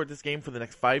going to support this game for the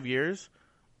next 5 years,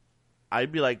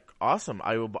 I'd be like, awesome.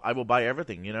 I will buy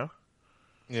everything.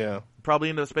 Yeah. Probably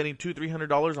end up spending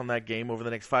 $200-$300 on that game over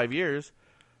the next 5 years.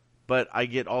 But I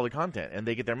get all the content, and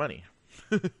they get their money.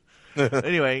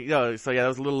 Anyway, so yeah, that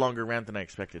was a little longer rant than I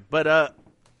expected. But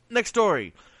next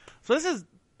story. So this is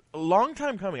a long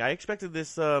time coming. I expected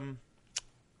this to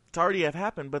already have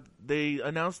happened, but they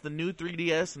announced the new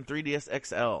 3DS and 3DS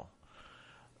XL.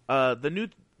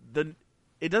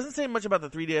 It doesn't say much about the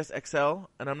 3DS XL,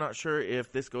 and I'm not sure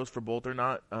if this goes for both or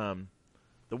not.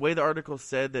 The way the article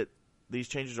said that these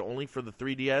changes are only for the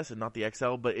 3DS and not the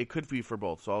XL, but it could be for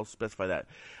both, so I'll specify that.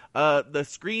 The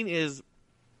screen is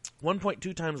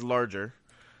 1.2 times larger.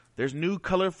 There's new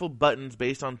colorful buttons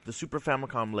based on the Super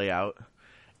Famicom layout,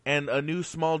 and a new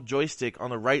small joystick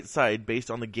on the right side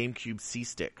based on the GameCube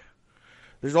C-Stick.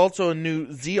 There's also a new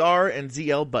ZR and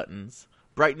ZL buttons,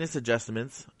 brightness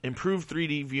adjustments, improved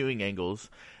 3D viewing angles,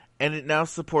 and it now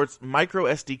supports micro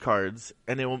SD cards,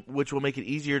 which will make it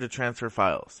easier to transfer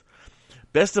files.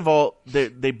 Best of all,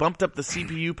 they bumped up the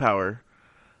CPU power,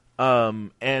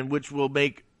 and which will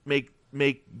make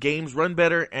games run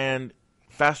better and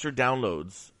faster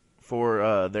downloads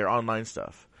for their online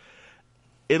stuff.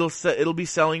 it'll be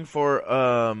selling for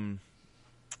 $1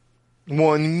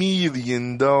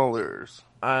 million.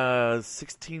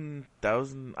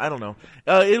 16,000. I don't know.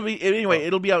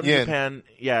 It'll be out in Yen. Japan.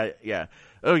 Yeah.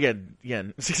 Oh, yen.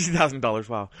 $60,000.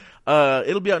 Wow.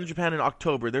 It'll be out in Japan in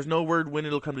October. There's no word when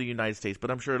it'll come to the United States,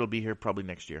 but I'm sure it'll be here probably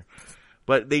next year.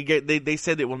 But they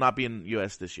said it will not be in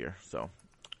U.S. this year, so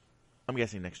I'm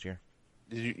guessing next year.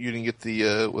 You didn't get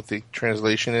the what the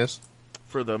translation is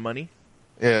For the money?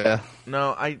 Yeah.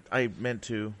 No, I meant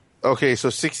to. Okay, so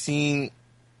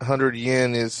 1,600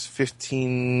 yen is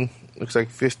 15. Looks like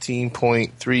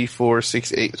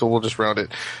 15.3468. So we'll just round it.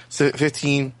 So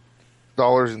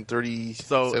 $15.37.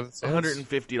 So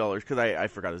 $150 because I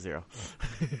forgot a zero.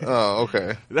 Oh,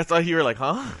 okay. That's why you were like,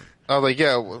 huh? I was like,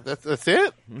 yeah, well, that's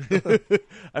it.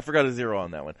 I forgot a zero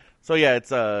on that one. So yeah, it's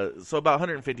so about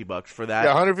 $150 for that.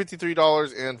 Yeah,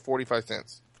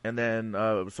 $153.45. And then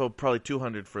so probably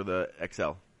 $200 for the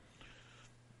XL.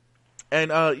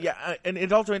 And and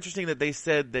it's also interesting that they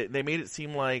said that they made it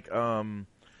seem like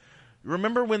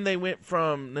remember when they went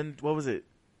from then what was it?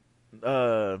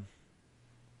 Remember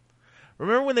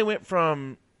when they went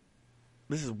from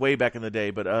this is way back in the day,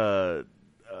 but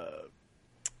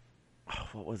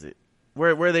what was it?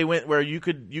 Where they went where you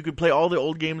could play all the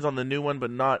old games on the new one,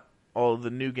 but not all the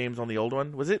new games on the old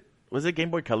one. Was it Game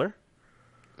Boy Color?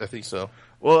 I think so.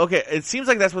 Well, okay. It seems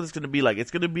like that's what it's going to be like.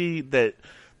 It's going to be that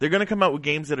they're going to come out with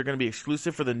games that are going to be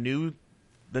exclusive for the new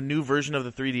version of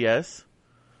the 3DS.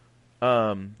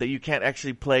 That you can't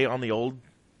actually play on the old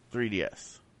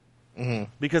 3DS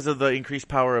because of the increased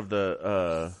power of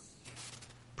the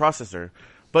processor.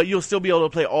 But you'll still be able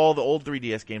to play all the old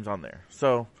 3DS games on there.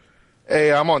 So,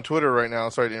 hey, I'm on Twitter right now.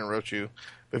 Sorry to interrupt you.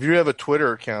 If you have a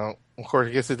Twitter account, of course,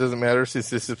 I guess it doesn't matter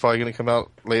since this is probably going to come out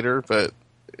later, but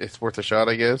it's worth a shot,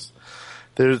 I guess.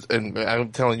 And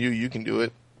I'm telling you, you can do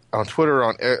it. On Twitter,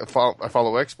 I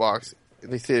follow Xbox.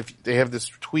 They say if they have this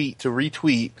tweet to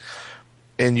retweet,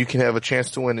 and you can have a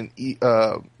chance to win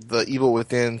the Evil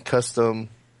Within custom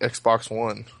Xbox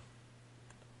One.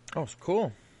 oh, it's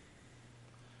cool.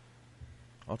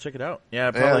 I'll check it out.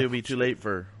 Yeah, probably will be too late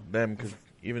for them because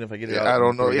even if I get it out, I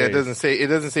don't know. in 4 Yeah, days. it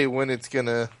doesn't say when it's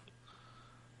gonna.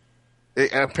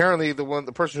 Apparently,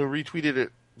 the person who retweeted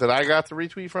it that I got the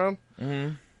retweet from,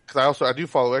 because I do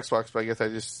follow Xbox, but I guess I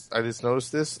just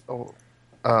noticed this. Oh,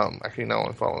 actually, no,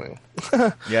 I'm following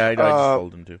him. Yeah, I just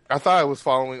told him to. I thought I was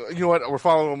following. You know what? We're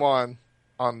following him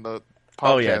on the podcast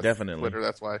Oh, yeah, definitely. Twitter.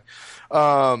 That's why.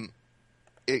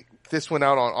 This went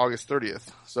out on August 30th,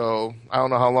 so I don't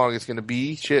know how long it's going to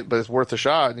be. Shit, but it's worth a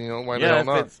shot. You know, why the hell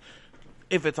not?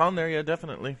 If it's on there, yeah,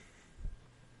 definitely.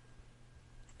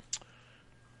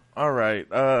 All right,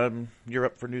 you're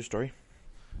up for news story.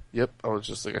 Yep, I was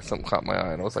just like something caught my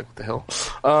eye, and I was like, "What the hell?"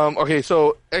 Okay,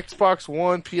 so Xbox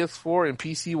One, PS4, and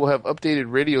PC will have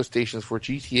updated radio stations for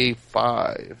GTA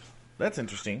 5. That's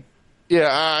interesting. Yeah,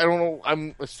 I don't know.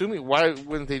 I'm assuming why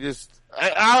wouldn't they just?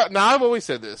 Now I've always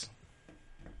said this.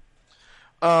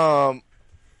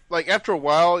 Like after a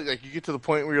while, like you get to the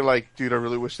point where you're like, dude, I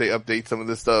really wish they update some of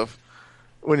this stuff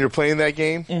when you're playing that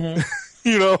game.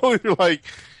 You know, you're like,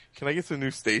 can I get some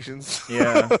new stations?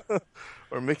 Yeah.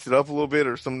 Or mix it up a little bit,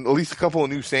 or at least a couple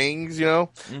of new sayings, you know.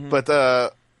 But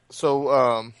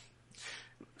so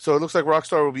it looks like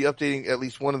Rockstar will be updating at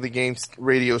least one of the game's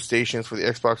radio stations for the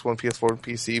Xbox One, PS4, and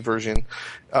PC version.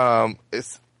 The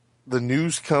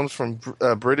news comes from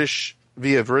British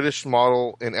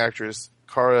model and actress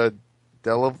Cara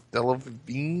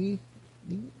Delevingne.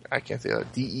 I can't say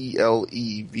that.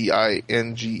 Delevingne.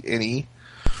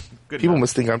 People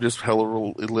must think I'm just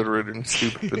hella illiterate and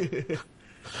stupid.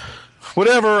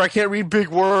 Whatever, I can't read big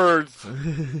words.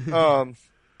 I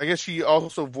guess she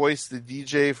also voiced the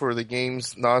DJ for the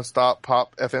game's nonstop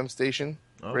pop FM station,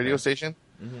 radio station.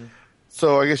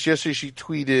 So I guess yesterday she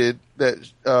tweeted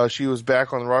that she was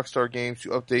back on the Rockstar Games to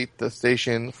update the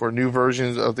station for new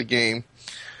versions of the game.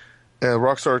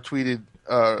 Rockstar tweeted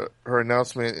her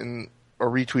announcement or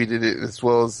retweeted it, as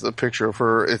well as a picture of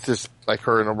her. It's just like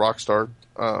her in a Rockstar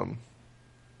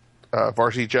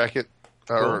varsity jacket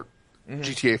or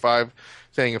GTA 5,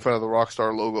 standing in front of the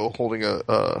Rockstar logo, holding a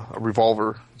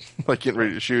revolver, like getting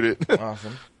ready to shoot it.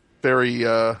 Awesome. Very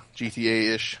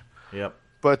GTA-ish. Yep.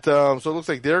 But so it looks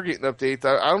like they're getting updates.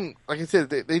 I don't, like I said,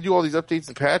 they do all these updates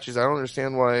and patches. I don't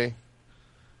understand why,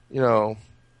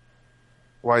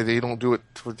 why they don't do it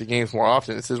with the games more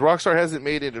often. It says Rockstar hasn't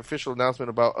made an official announcement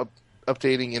about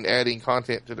updating and adding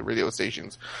content to the radio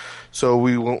stations, so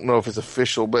we won't know if it's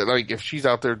official. But like, if she's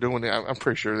out there doing it, I'm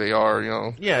pretty sure they are.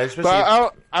 Yeah, especially.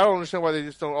 But I don't understand why they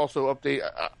just don't also update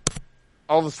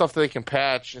all the stuff that they can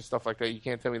patch and stuff like that. You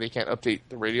can't tell me they can't update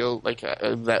the radio. Like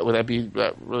that, would that be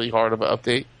that really hard of an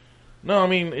update? No, I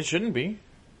mean it shouldn't be.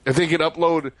 If they could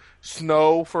upload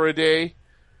snow for a day,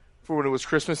 for when it was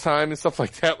Christmas time and stuff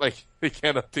like that, like they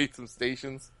can't update some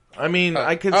stations. I mean,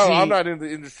 I could see. I'm not in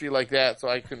the industry like that, so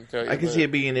I couldn't tell you. I could see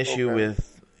it being an issue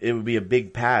with it would be a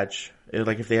big patch,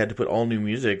 like if they had to put all new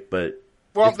music. But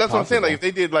well, that's what I'm saying. Like if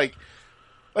they did like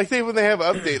say when they have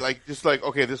an update, like just like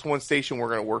okay, this one station we're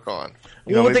going to work on.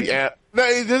 You know, maybe no,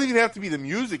 it doesn't even have to be the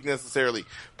music necessarily,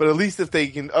 but at least if they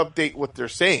can update what they're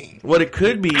saying. What it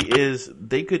could be is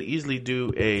they could easily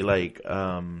do a like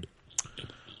a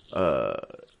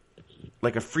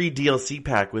free DLC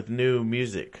pack with new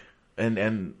music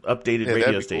and updated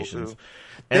radio stations. Cool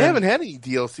they haven't had any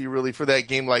DLC really for that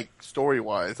game, like story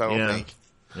wise. I don't think.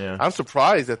 Yeah, I'm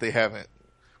surprised that they haven't.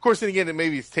 Of course, then again,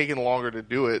 maybe it's taking longer to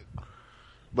do it.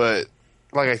 But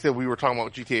like I said, we were talking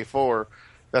about GTA 4.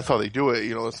 That's how they do it.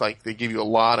 You know, it's like they give you a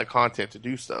lot of content to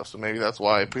do stuff. So maybe that's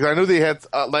why. Because I know they've had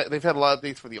a lot of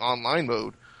updates for the online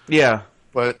mode. Yeah,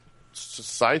 but it's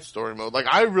just side story mode. Like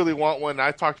I really want one.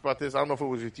 I talked about this. I don't know if it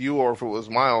was with you or if it was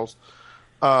Miles.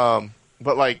 But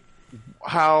like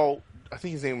how I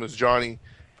think his name was Johnny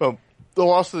from The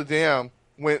Lost of the Dam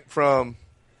went from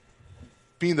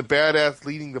being the badass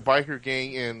leading the biker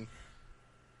gang in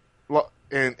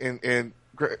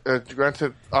Grand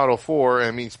Theft Auto 4,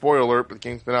 I mean, spoiler alert, but the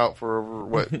game's been out for over,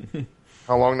 what,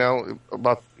 how long now?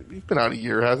 It's been out a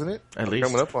year, hasn't it? At least.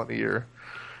 Coming up on a year.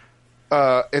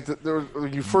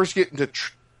 When you first get into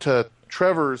to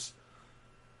Trevor's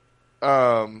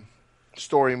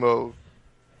story mode,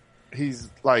 he's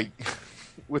like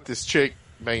with this chick,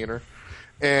 banging her,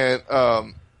 and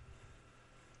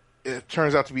it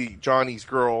turns out to be Johnny's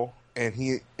girl, and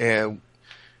you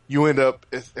end up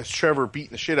as Trevor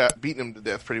beating him to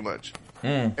death pretty much.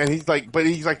 And he's like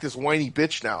this whiny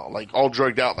bitch now, like all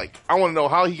drugged out. Like I want to know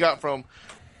how he got from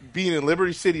being in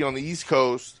Liberty City on the East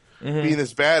Coast, being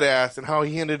this badass, and how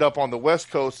he ended up on the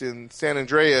West Coast in San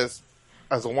Andreas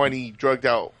as a whiny, drugged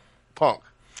out punk.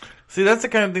 See, that's the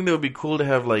kind of thing that would be cool to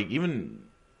have, like even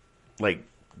like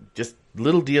just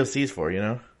little DLCs for, you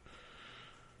know?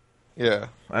 Yeah,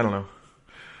 I don't know.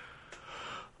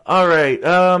 All right,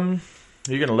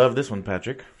 you're going to love this one,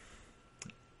 Patrick.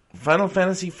 Final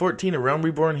Fantasy XIV: A Realm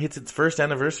Reborn hits its first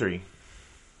anniversary.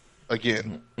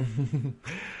 Again.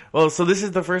 Well, so this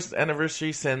is the first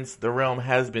anniversary since the realm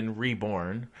has been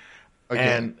reborn. Again.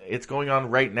 And it's going on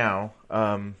right now.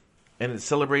 And it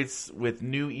celebrates with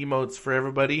new emotes for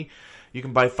everybody. You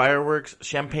can buy fireworks,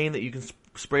 champagne that you can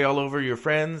spray all over your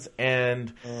friends,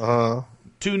 and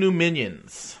 2 new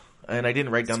minions. And I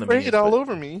didn't write down the minions. Spray it all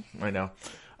over me. I know.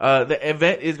 The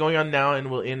event is going on now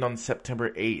and will end on September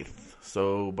 8th.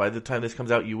 So by the time this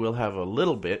comes out, you will have a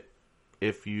little bit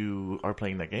if you are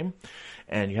playing that game.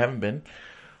 And you haven't been.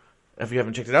 If you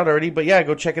haven't checked it out already. But yeah,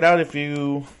 go check it out if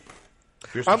you're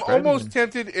I'm almost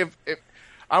tempted if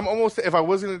I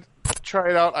was going to try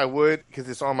it out, I would, because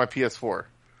it's on my PS4.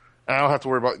 And I don't have to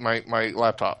worry about my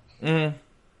laptop. Mm-hmm.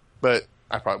 But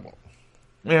I probably won't.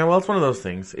 Yeah, well, it's one of those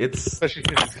things. Especially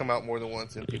since it's come out more than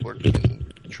once and people are getting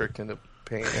tricked into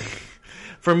paying it.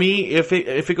 For me, if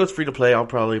it goes free to play, I'll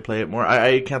probably play it more.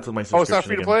 I cancanceled my subscription. Oh, it's not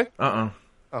free to play? Oh,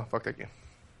 fuck that game.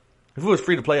 If it was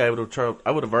free to play, I would have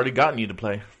already gotten you to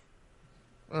play.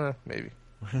 Maybe.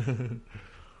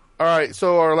 All right,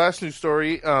 so our last news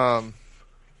story, the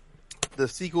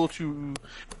sequel to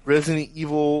Resident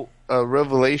Evil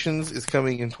Revelations is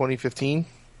coming in 2015.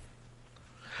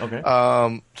 Okay.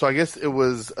 So I guess it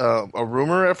was a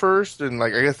rumor at first, and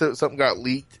like I guess something got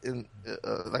leaked, and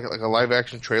like a live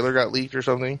action trailer got leaked or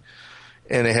something,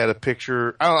 and it had a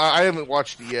picture. I haven't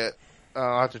watched it yet.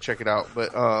 I'll have to check it out,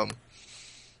 but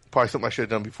probably something I should have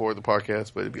done before the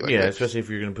podcast. But it'd be like especially if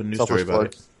you're going to put a news story about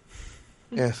it.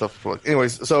 Yeah, self-plug.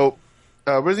 Anyways, so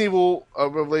Resident Evil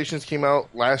Revelations came out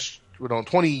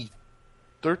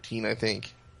 2013, I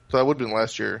think. So that would have been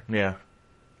last year. Yeah.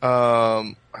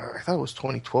 I thought it was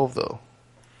 2012 though.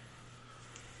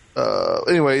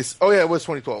 Anyways, it was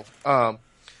 2012.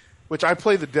 Which I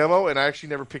played the demo and I actually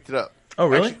never picked it up. Oh,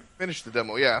 really? I actually finished the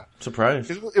demo, yeah. Surprise.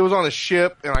 It was on a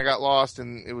ship and I got lost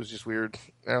and it was just weird.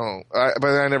 I don't know. But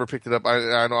I never picked it up.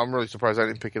 I know I'm really surprised I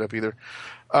didn't pick it up either.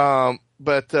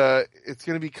 But it's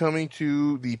going to be coming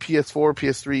to the PS4,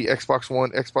 PS3, Xbox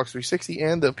One, Xbox 360,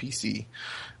 and the PC.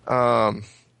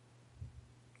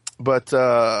 But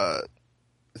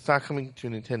it's not coming to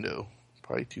Nintendo.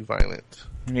 Probably too violent.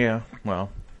 Yeah, well,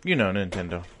 you know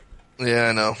Nintendo. Yeah,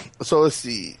 I know. So let's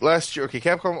see. Last year,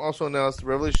 Capcom also announced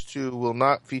Revelation 2 will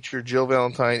not feature Jill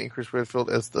Valentine and Chris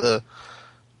Redfield as the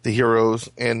heroes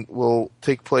and will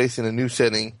take place in a new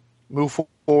setting. Move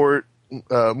forward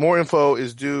more info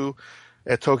is due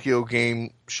at Tokyo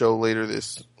Game Show later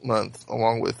this month,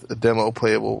 along with a demo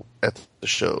playable at the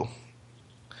show.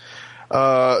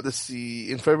 Let's see.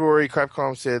 In February,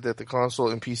 Capcom said that the console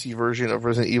and PC version of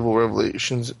Resident Evil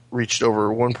Revelations reached over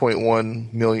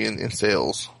 1.1 million in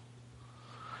sales.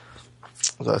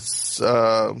 That's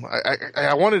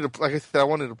I wanted to, like I said, I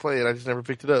wanted to play it. I just never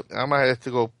picked it up. I might have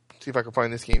to go see if I can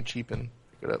find this game cheap and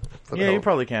pick it up. Yeah, you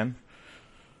probably can.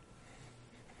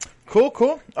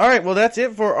 Cool. All right, well, that's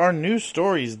it for our news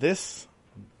stories this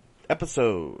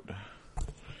episode.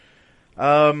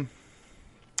 It's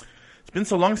been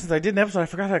so long since I did an episode, I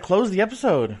forgot how to close the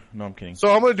episode. No, I'm kidding.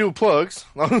 So I'm going to do plugs.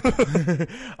 All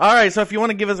right, so if you want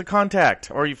to give us a contact,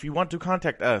 or if you want to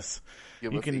contact us,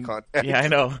 Give you us can. a contact. Yeah, I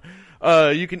know.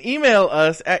 You can email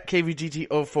us at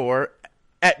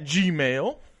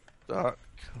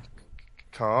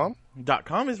kvgt04@gmail.com.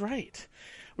 .com is right.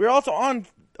 We're also on.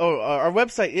 Our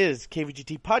website is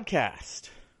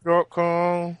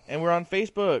kvgtpodcast.com, and we're on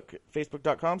Facebook,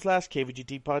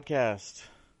 facebook.com/kvgtpodcast.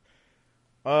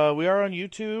 We are on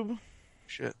YouTube.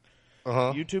 Shit.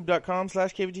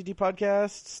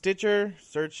 YouTube.com/kvgtpodcast. Stitcher,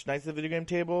 search Knights of the Video Game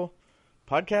Table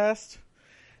podcast.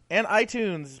 And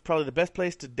iTunes is probably the best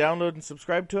place to download and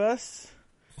subscribe to us.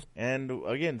 And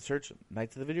again, search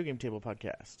Knights of the Video Game Table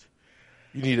podcast.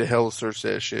 You need to hell search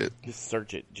that shit. Just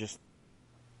search it.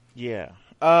 Yeah.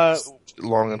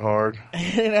 Long and hard.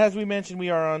 And as we mentioned, we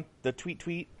are on the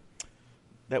tweet.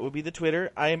 That would be the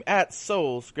Twitter. I am at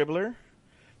Soul Scribbler.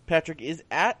 Patrick is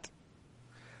at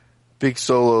Big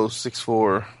Solo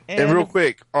 64. And real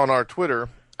quick, on our Twitter,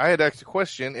 I had asked a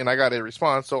question and I got a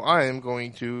response, so I am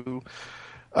going to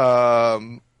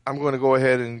I'm going to go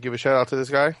ahead and give a shout out to this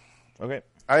guy. Okay.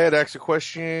 I had asked a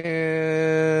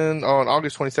question on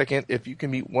August 22nd. If you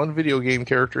can meet one video game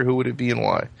character, who would it be and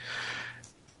why?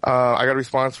 I got a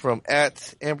response from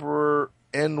at Emperor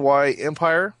NY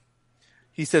Empire.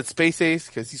 He said Space Ace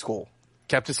because he's cool.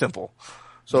 Kept it simple.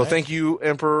 So nice. Thank you,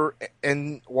 Emperor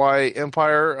NY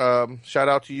Empire. Shout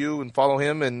out to you and follow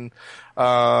him and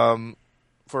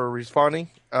for responding.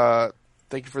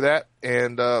 Thank you for that.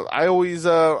 And I always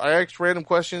I ask random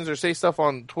questions or say stuff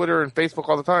on Twitter and Facebook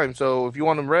all the time. So if you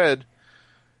want them read,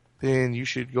 then you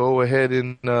should go ahead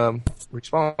and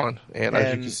respond. And I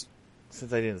think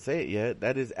since I didn't say it yet,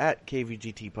 that is at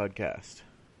KVGT Podcast.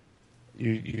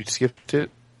 You skipped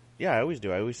it? Yeah, I always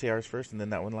do. I always say ours first and then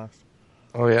that one last.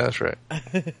 Oh, yeah, that's right.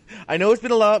 I know it's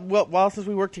been while since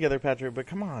we worked together, Patrick, but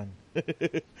come on.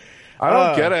 I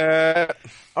don't get it.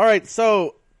 All right,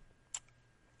 so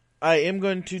I am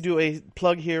going to do a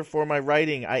plug here for my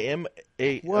writing. I am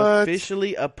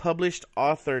officially a published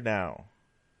author now.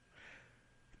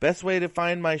 Best way to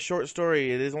find my short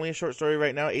story. It is only a short story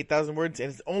right now, 8,000 words,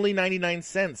 and it's only 99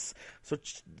 cents. So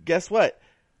guess what?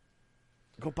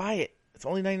 Go buy it. It's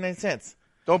only 99 cents.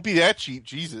 Don't be that cheap,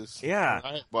 Jesus. Yeah. I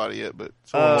haven't bought it yet, but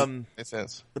it's only 99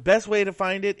 cents. The best way to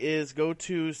find it is go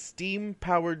to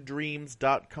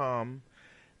steampowereddreams.com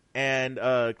and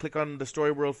click on the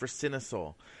story world for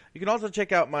Cinesoul. You can also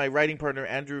check out my writing partner,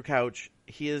 Andrew Couch,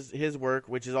 his work,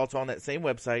 which is also on that same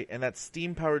website, and that's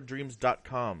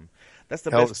steampowereddreams.com. That's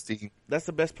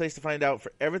the best place to find out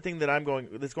for everything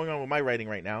that's going on with my writing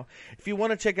right now. If you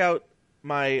want to check out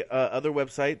my other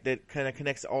website that kind of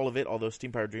connects all of it, although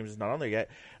Steam Powered Dreams is not on there yet,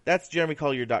 that's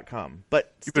jeremycollier.com.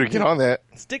 But you better get on that.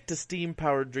 Stick to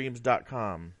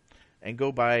steampowereddreams.com and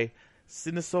go buy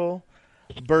Cinesoul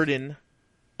Burden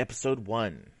Episode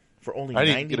 1 for only 99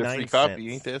 cents. I didn't get a free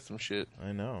copy. Ain't that some shit?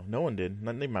 I know. No one did.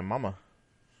 Not even my mama.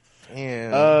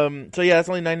 Damn. So yeah, that's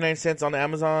only 99 cents on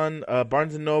Amazon,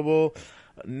 Barnes & Noble,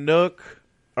 Nook,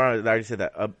 I already said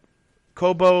that,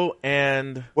 Kobo,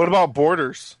 and... What about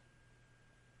Borders?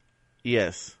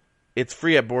 Yes. It's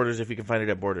free at Borders if you can find it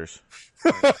at Borders.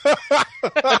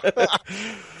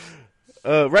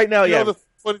 Right now, you know the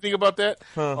funny thing about that?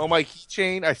 On my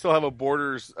keychain, I still have a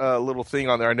Borders little thing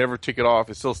on there. I never took it off.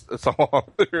 It's all on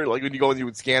there. Like when you go and you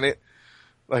would scan it,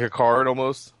 like a card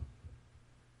almost.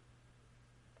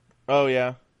 Oh,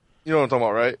 yeah. You know what I'm talking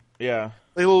about, right? Yeah.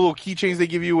 Like little keychains they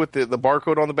give you with the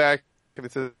barcode on the back, and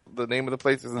it says the name of the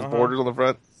place, it says Borders on the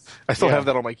front. I still have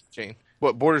that on my keychain.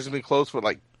 But Borders has been closed for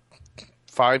like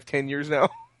 5-10 years now.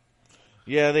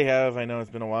 Yeah, they have. I know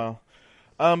it's been a while.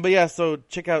 But yeah, so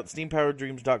check out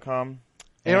steampowereddreams.com.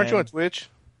 Hey, aren't you on Twitch?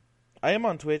 I am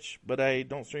on Twitch, but I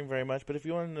don't stream very much. But if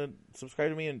you want to subscribe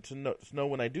to me and to know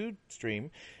when I do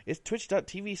stream, it's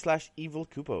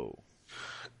twitch.tv/evilcupo.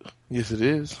 Yes, it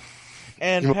is.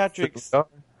 And Patrick's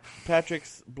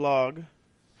blog.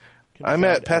 I'm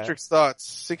at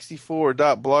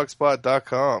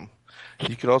patricksthoughts64.blogspot.com.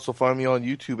 You can also find me on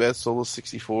YouTube at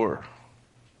Solo64.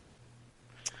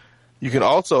 You can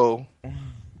also,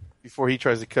 before he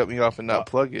tries to cut me off and not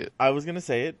plug it, I was gonna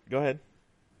say it. Go ahead.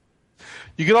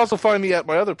 you can also find me at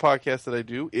my other podcast that I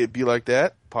do, It Be Like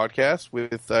That podcast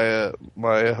with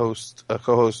my co-host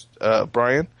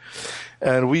Brian,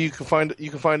 and you can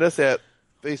find us at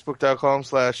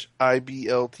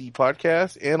Facebook.com/IBLT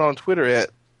podcast and on Twitter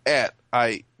at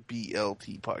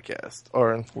IBLT podcast,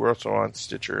 or we're also on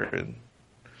Stitcher and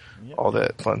all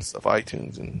that fun stuff,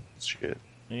 iTunes and shit.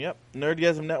 Yep,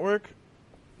 Nerdgasm Network.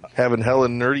 Having hella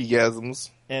nerdygasms.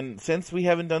 And since we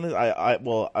haven't done this, I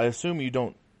assume you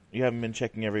haven't been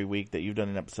checking every week that you've done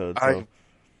an episode. So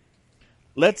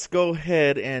let's go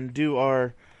ahead and do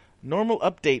our normal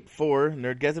update for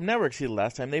Nerdgasm Network. See the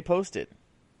last time they posted.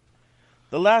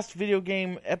 The last video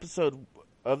game episode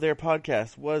of their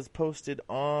podcast was posted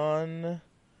on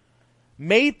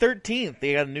May 13th.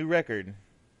 They got a new record.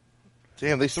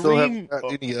 Damn, they still haven't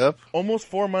got any up? Almost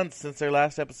 4 months since their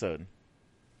last episode.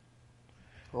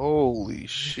 Holy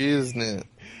shiznit.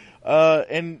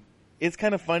 And it's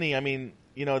kind of funny. I mean,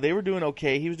 they were doing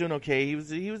okay. He was doing okay. He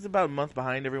was about a month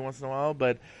behind every once in a while.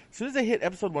 But as soon as they hit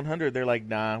episode 100, they're like,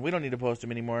 nah, we don't need to post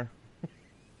him anymore.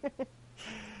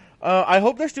 I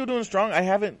hope they're still doing strong. I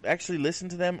haven't actually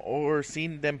listened to them or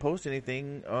seen them post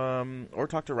anything or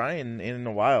talked to Ryan in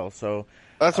a while. So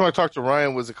last time I talked to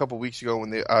Ryan was a couple weeks ago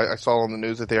when I saw on the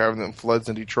news that they were having them floods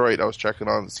in Detroit. I was checking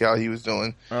on to see how he was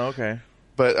doing. Oh, okay.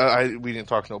 But we didn't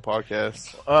talk no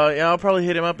podcast. Yeah, I'll probably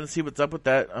hit him up and see what's up with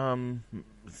that.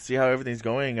 See how everything's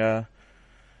going.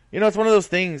 It's one of those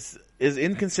things. As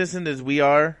inconsistent as we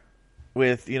are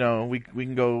with, we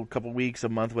can go a couple weeks, a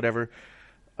month, whatever.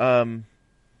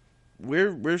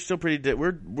 We're still pretty.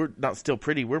 We're not still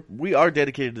pretty. We are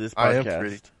dedicated to this podcast. I am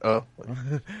pretty. Oh,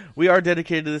 we are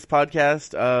dedicated to this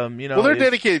podcast. Well, they're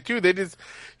dedicated too. They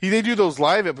do those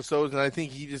live episodes, and I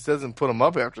think he just doesn't put them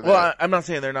up after that. Well, I'm not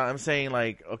saying they're not. I'm saying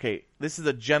like, okay, this is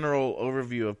a general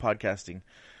overview of podcasting.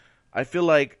 I feel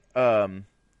like,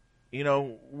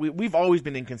 we've always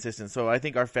been inconsistent. So I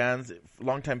think our fans,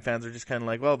 longtime fans, are just kind of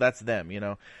like, well, that's them,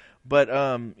 But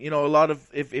a lot of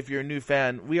if you're a new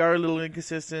fan, we are a little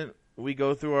inconsistent. We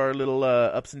go through our little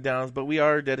ups and downs, but we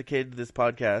are dedicated to this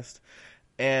podcast.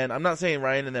 And I'm not saying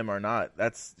Ryan and them are not.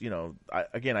 That's, I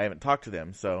haven't talked to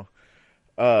them. So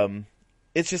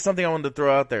it's just something I wanted to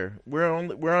throw out there. We're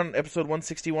on episode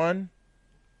 161.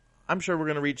 I'm sure we're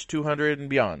going to reach 200 and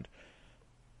beyond.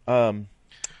 To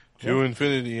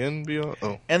infinity and beyond.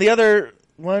 Oh. And the other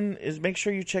one is make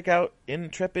sure you check out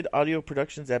Intrepid Audio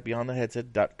Productions at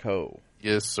BeyondTheHeadset.co.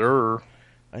 Yes, sir.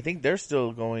 I think they're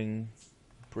still going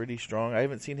pretty strong. I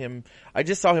haven't seen him. I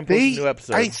just saw him post a new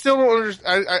episode. I still don't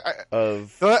understand.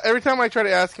 Every time I try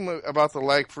to ask him about the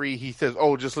lag free, he says,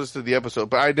 "Oh, just listen to the episode."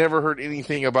 But I never heard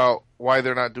anything about why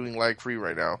they're not doing lag free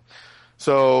right now.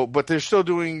 So, but they're still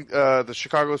doing the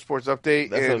Chicago Sports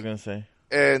Update. That's what I was gonna say.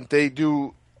 And they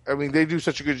do. I mean, they do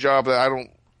such a good job that I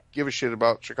don't give a shit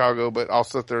about Chicago, but I'll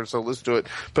sit there and still listen to it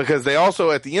because they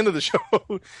also at the end of the show.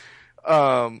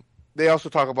 They also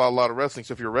talk about a lot of wrestling,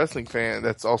 so if you're a wrestling fan,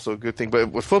 that's also a good thing. But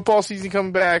with football season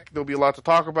coming back, there'll be a lot to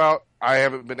talk about. I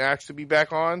haven't been asked to be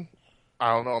back on.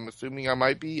 I don't know. I'm assuming I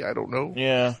might be. I don't know.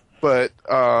 Yeah. But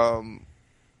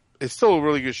it's still a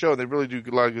really good show. They really do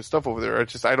a lot of good stuff over there.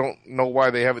 I don't know why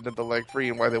they haven't done the leg free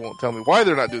and why they won't tell me why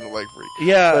they're not doing the leg free.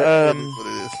 Yeah. That is what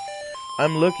it is.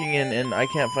 I'm looking and I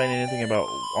can't find anything about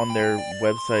on their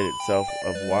website itself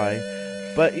of why.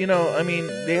 But, they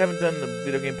haven't done the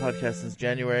video game podcast since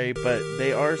January, but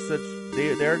they are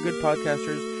they are good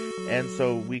podcasters, and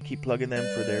so we keep plugging them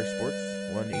for their sports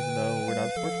one, even though we're not a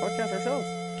sports podcast ourselves.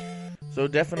 So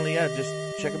definitely, just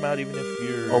check them out, even if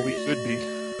you're... Or we could be.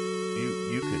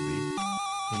 You could be.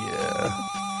 Yeah.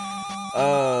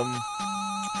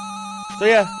 So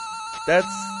yeah,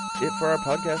 that's it for our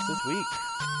podcast this week.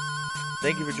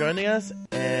 Thank you for joining us,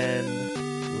 and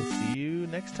we'll see you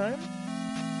next time.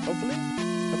 Hopefully.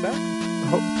 Come back.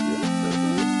 Oh,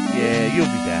 Yeah, you'll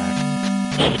be back.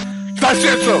 I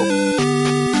said so!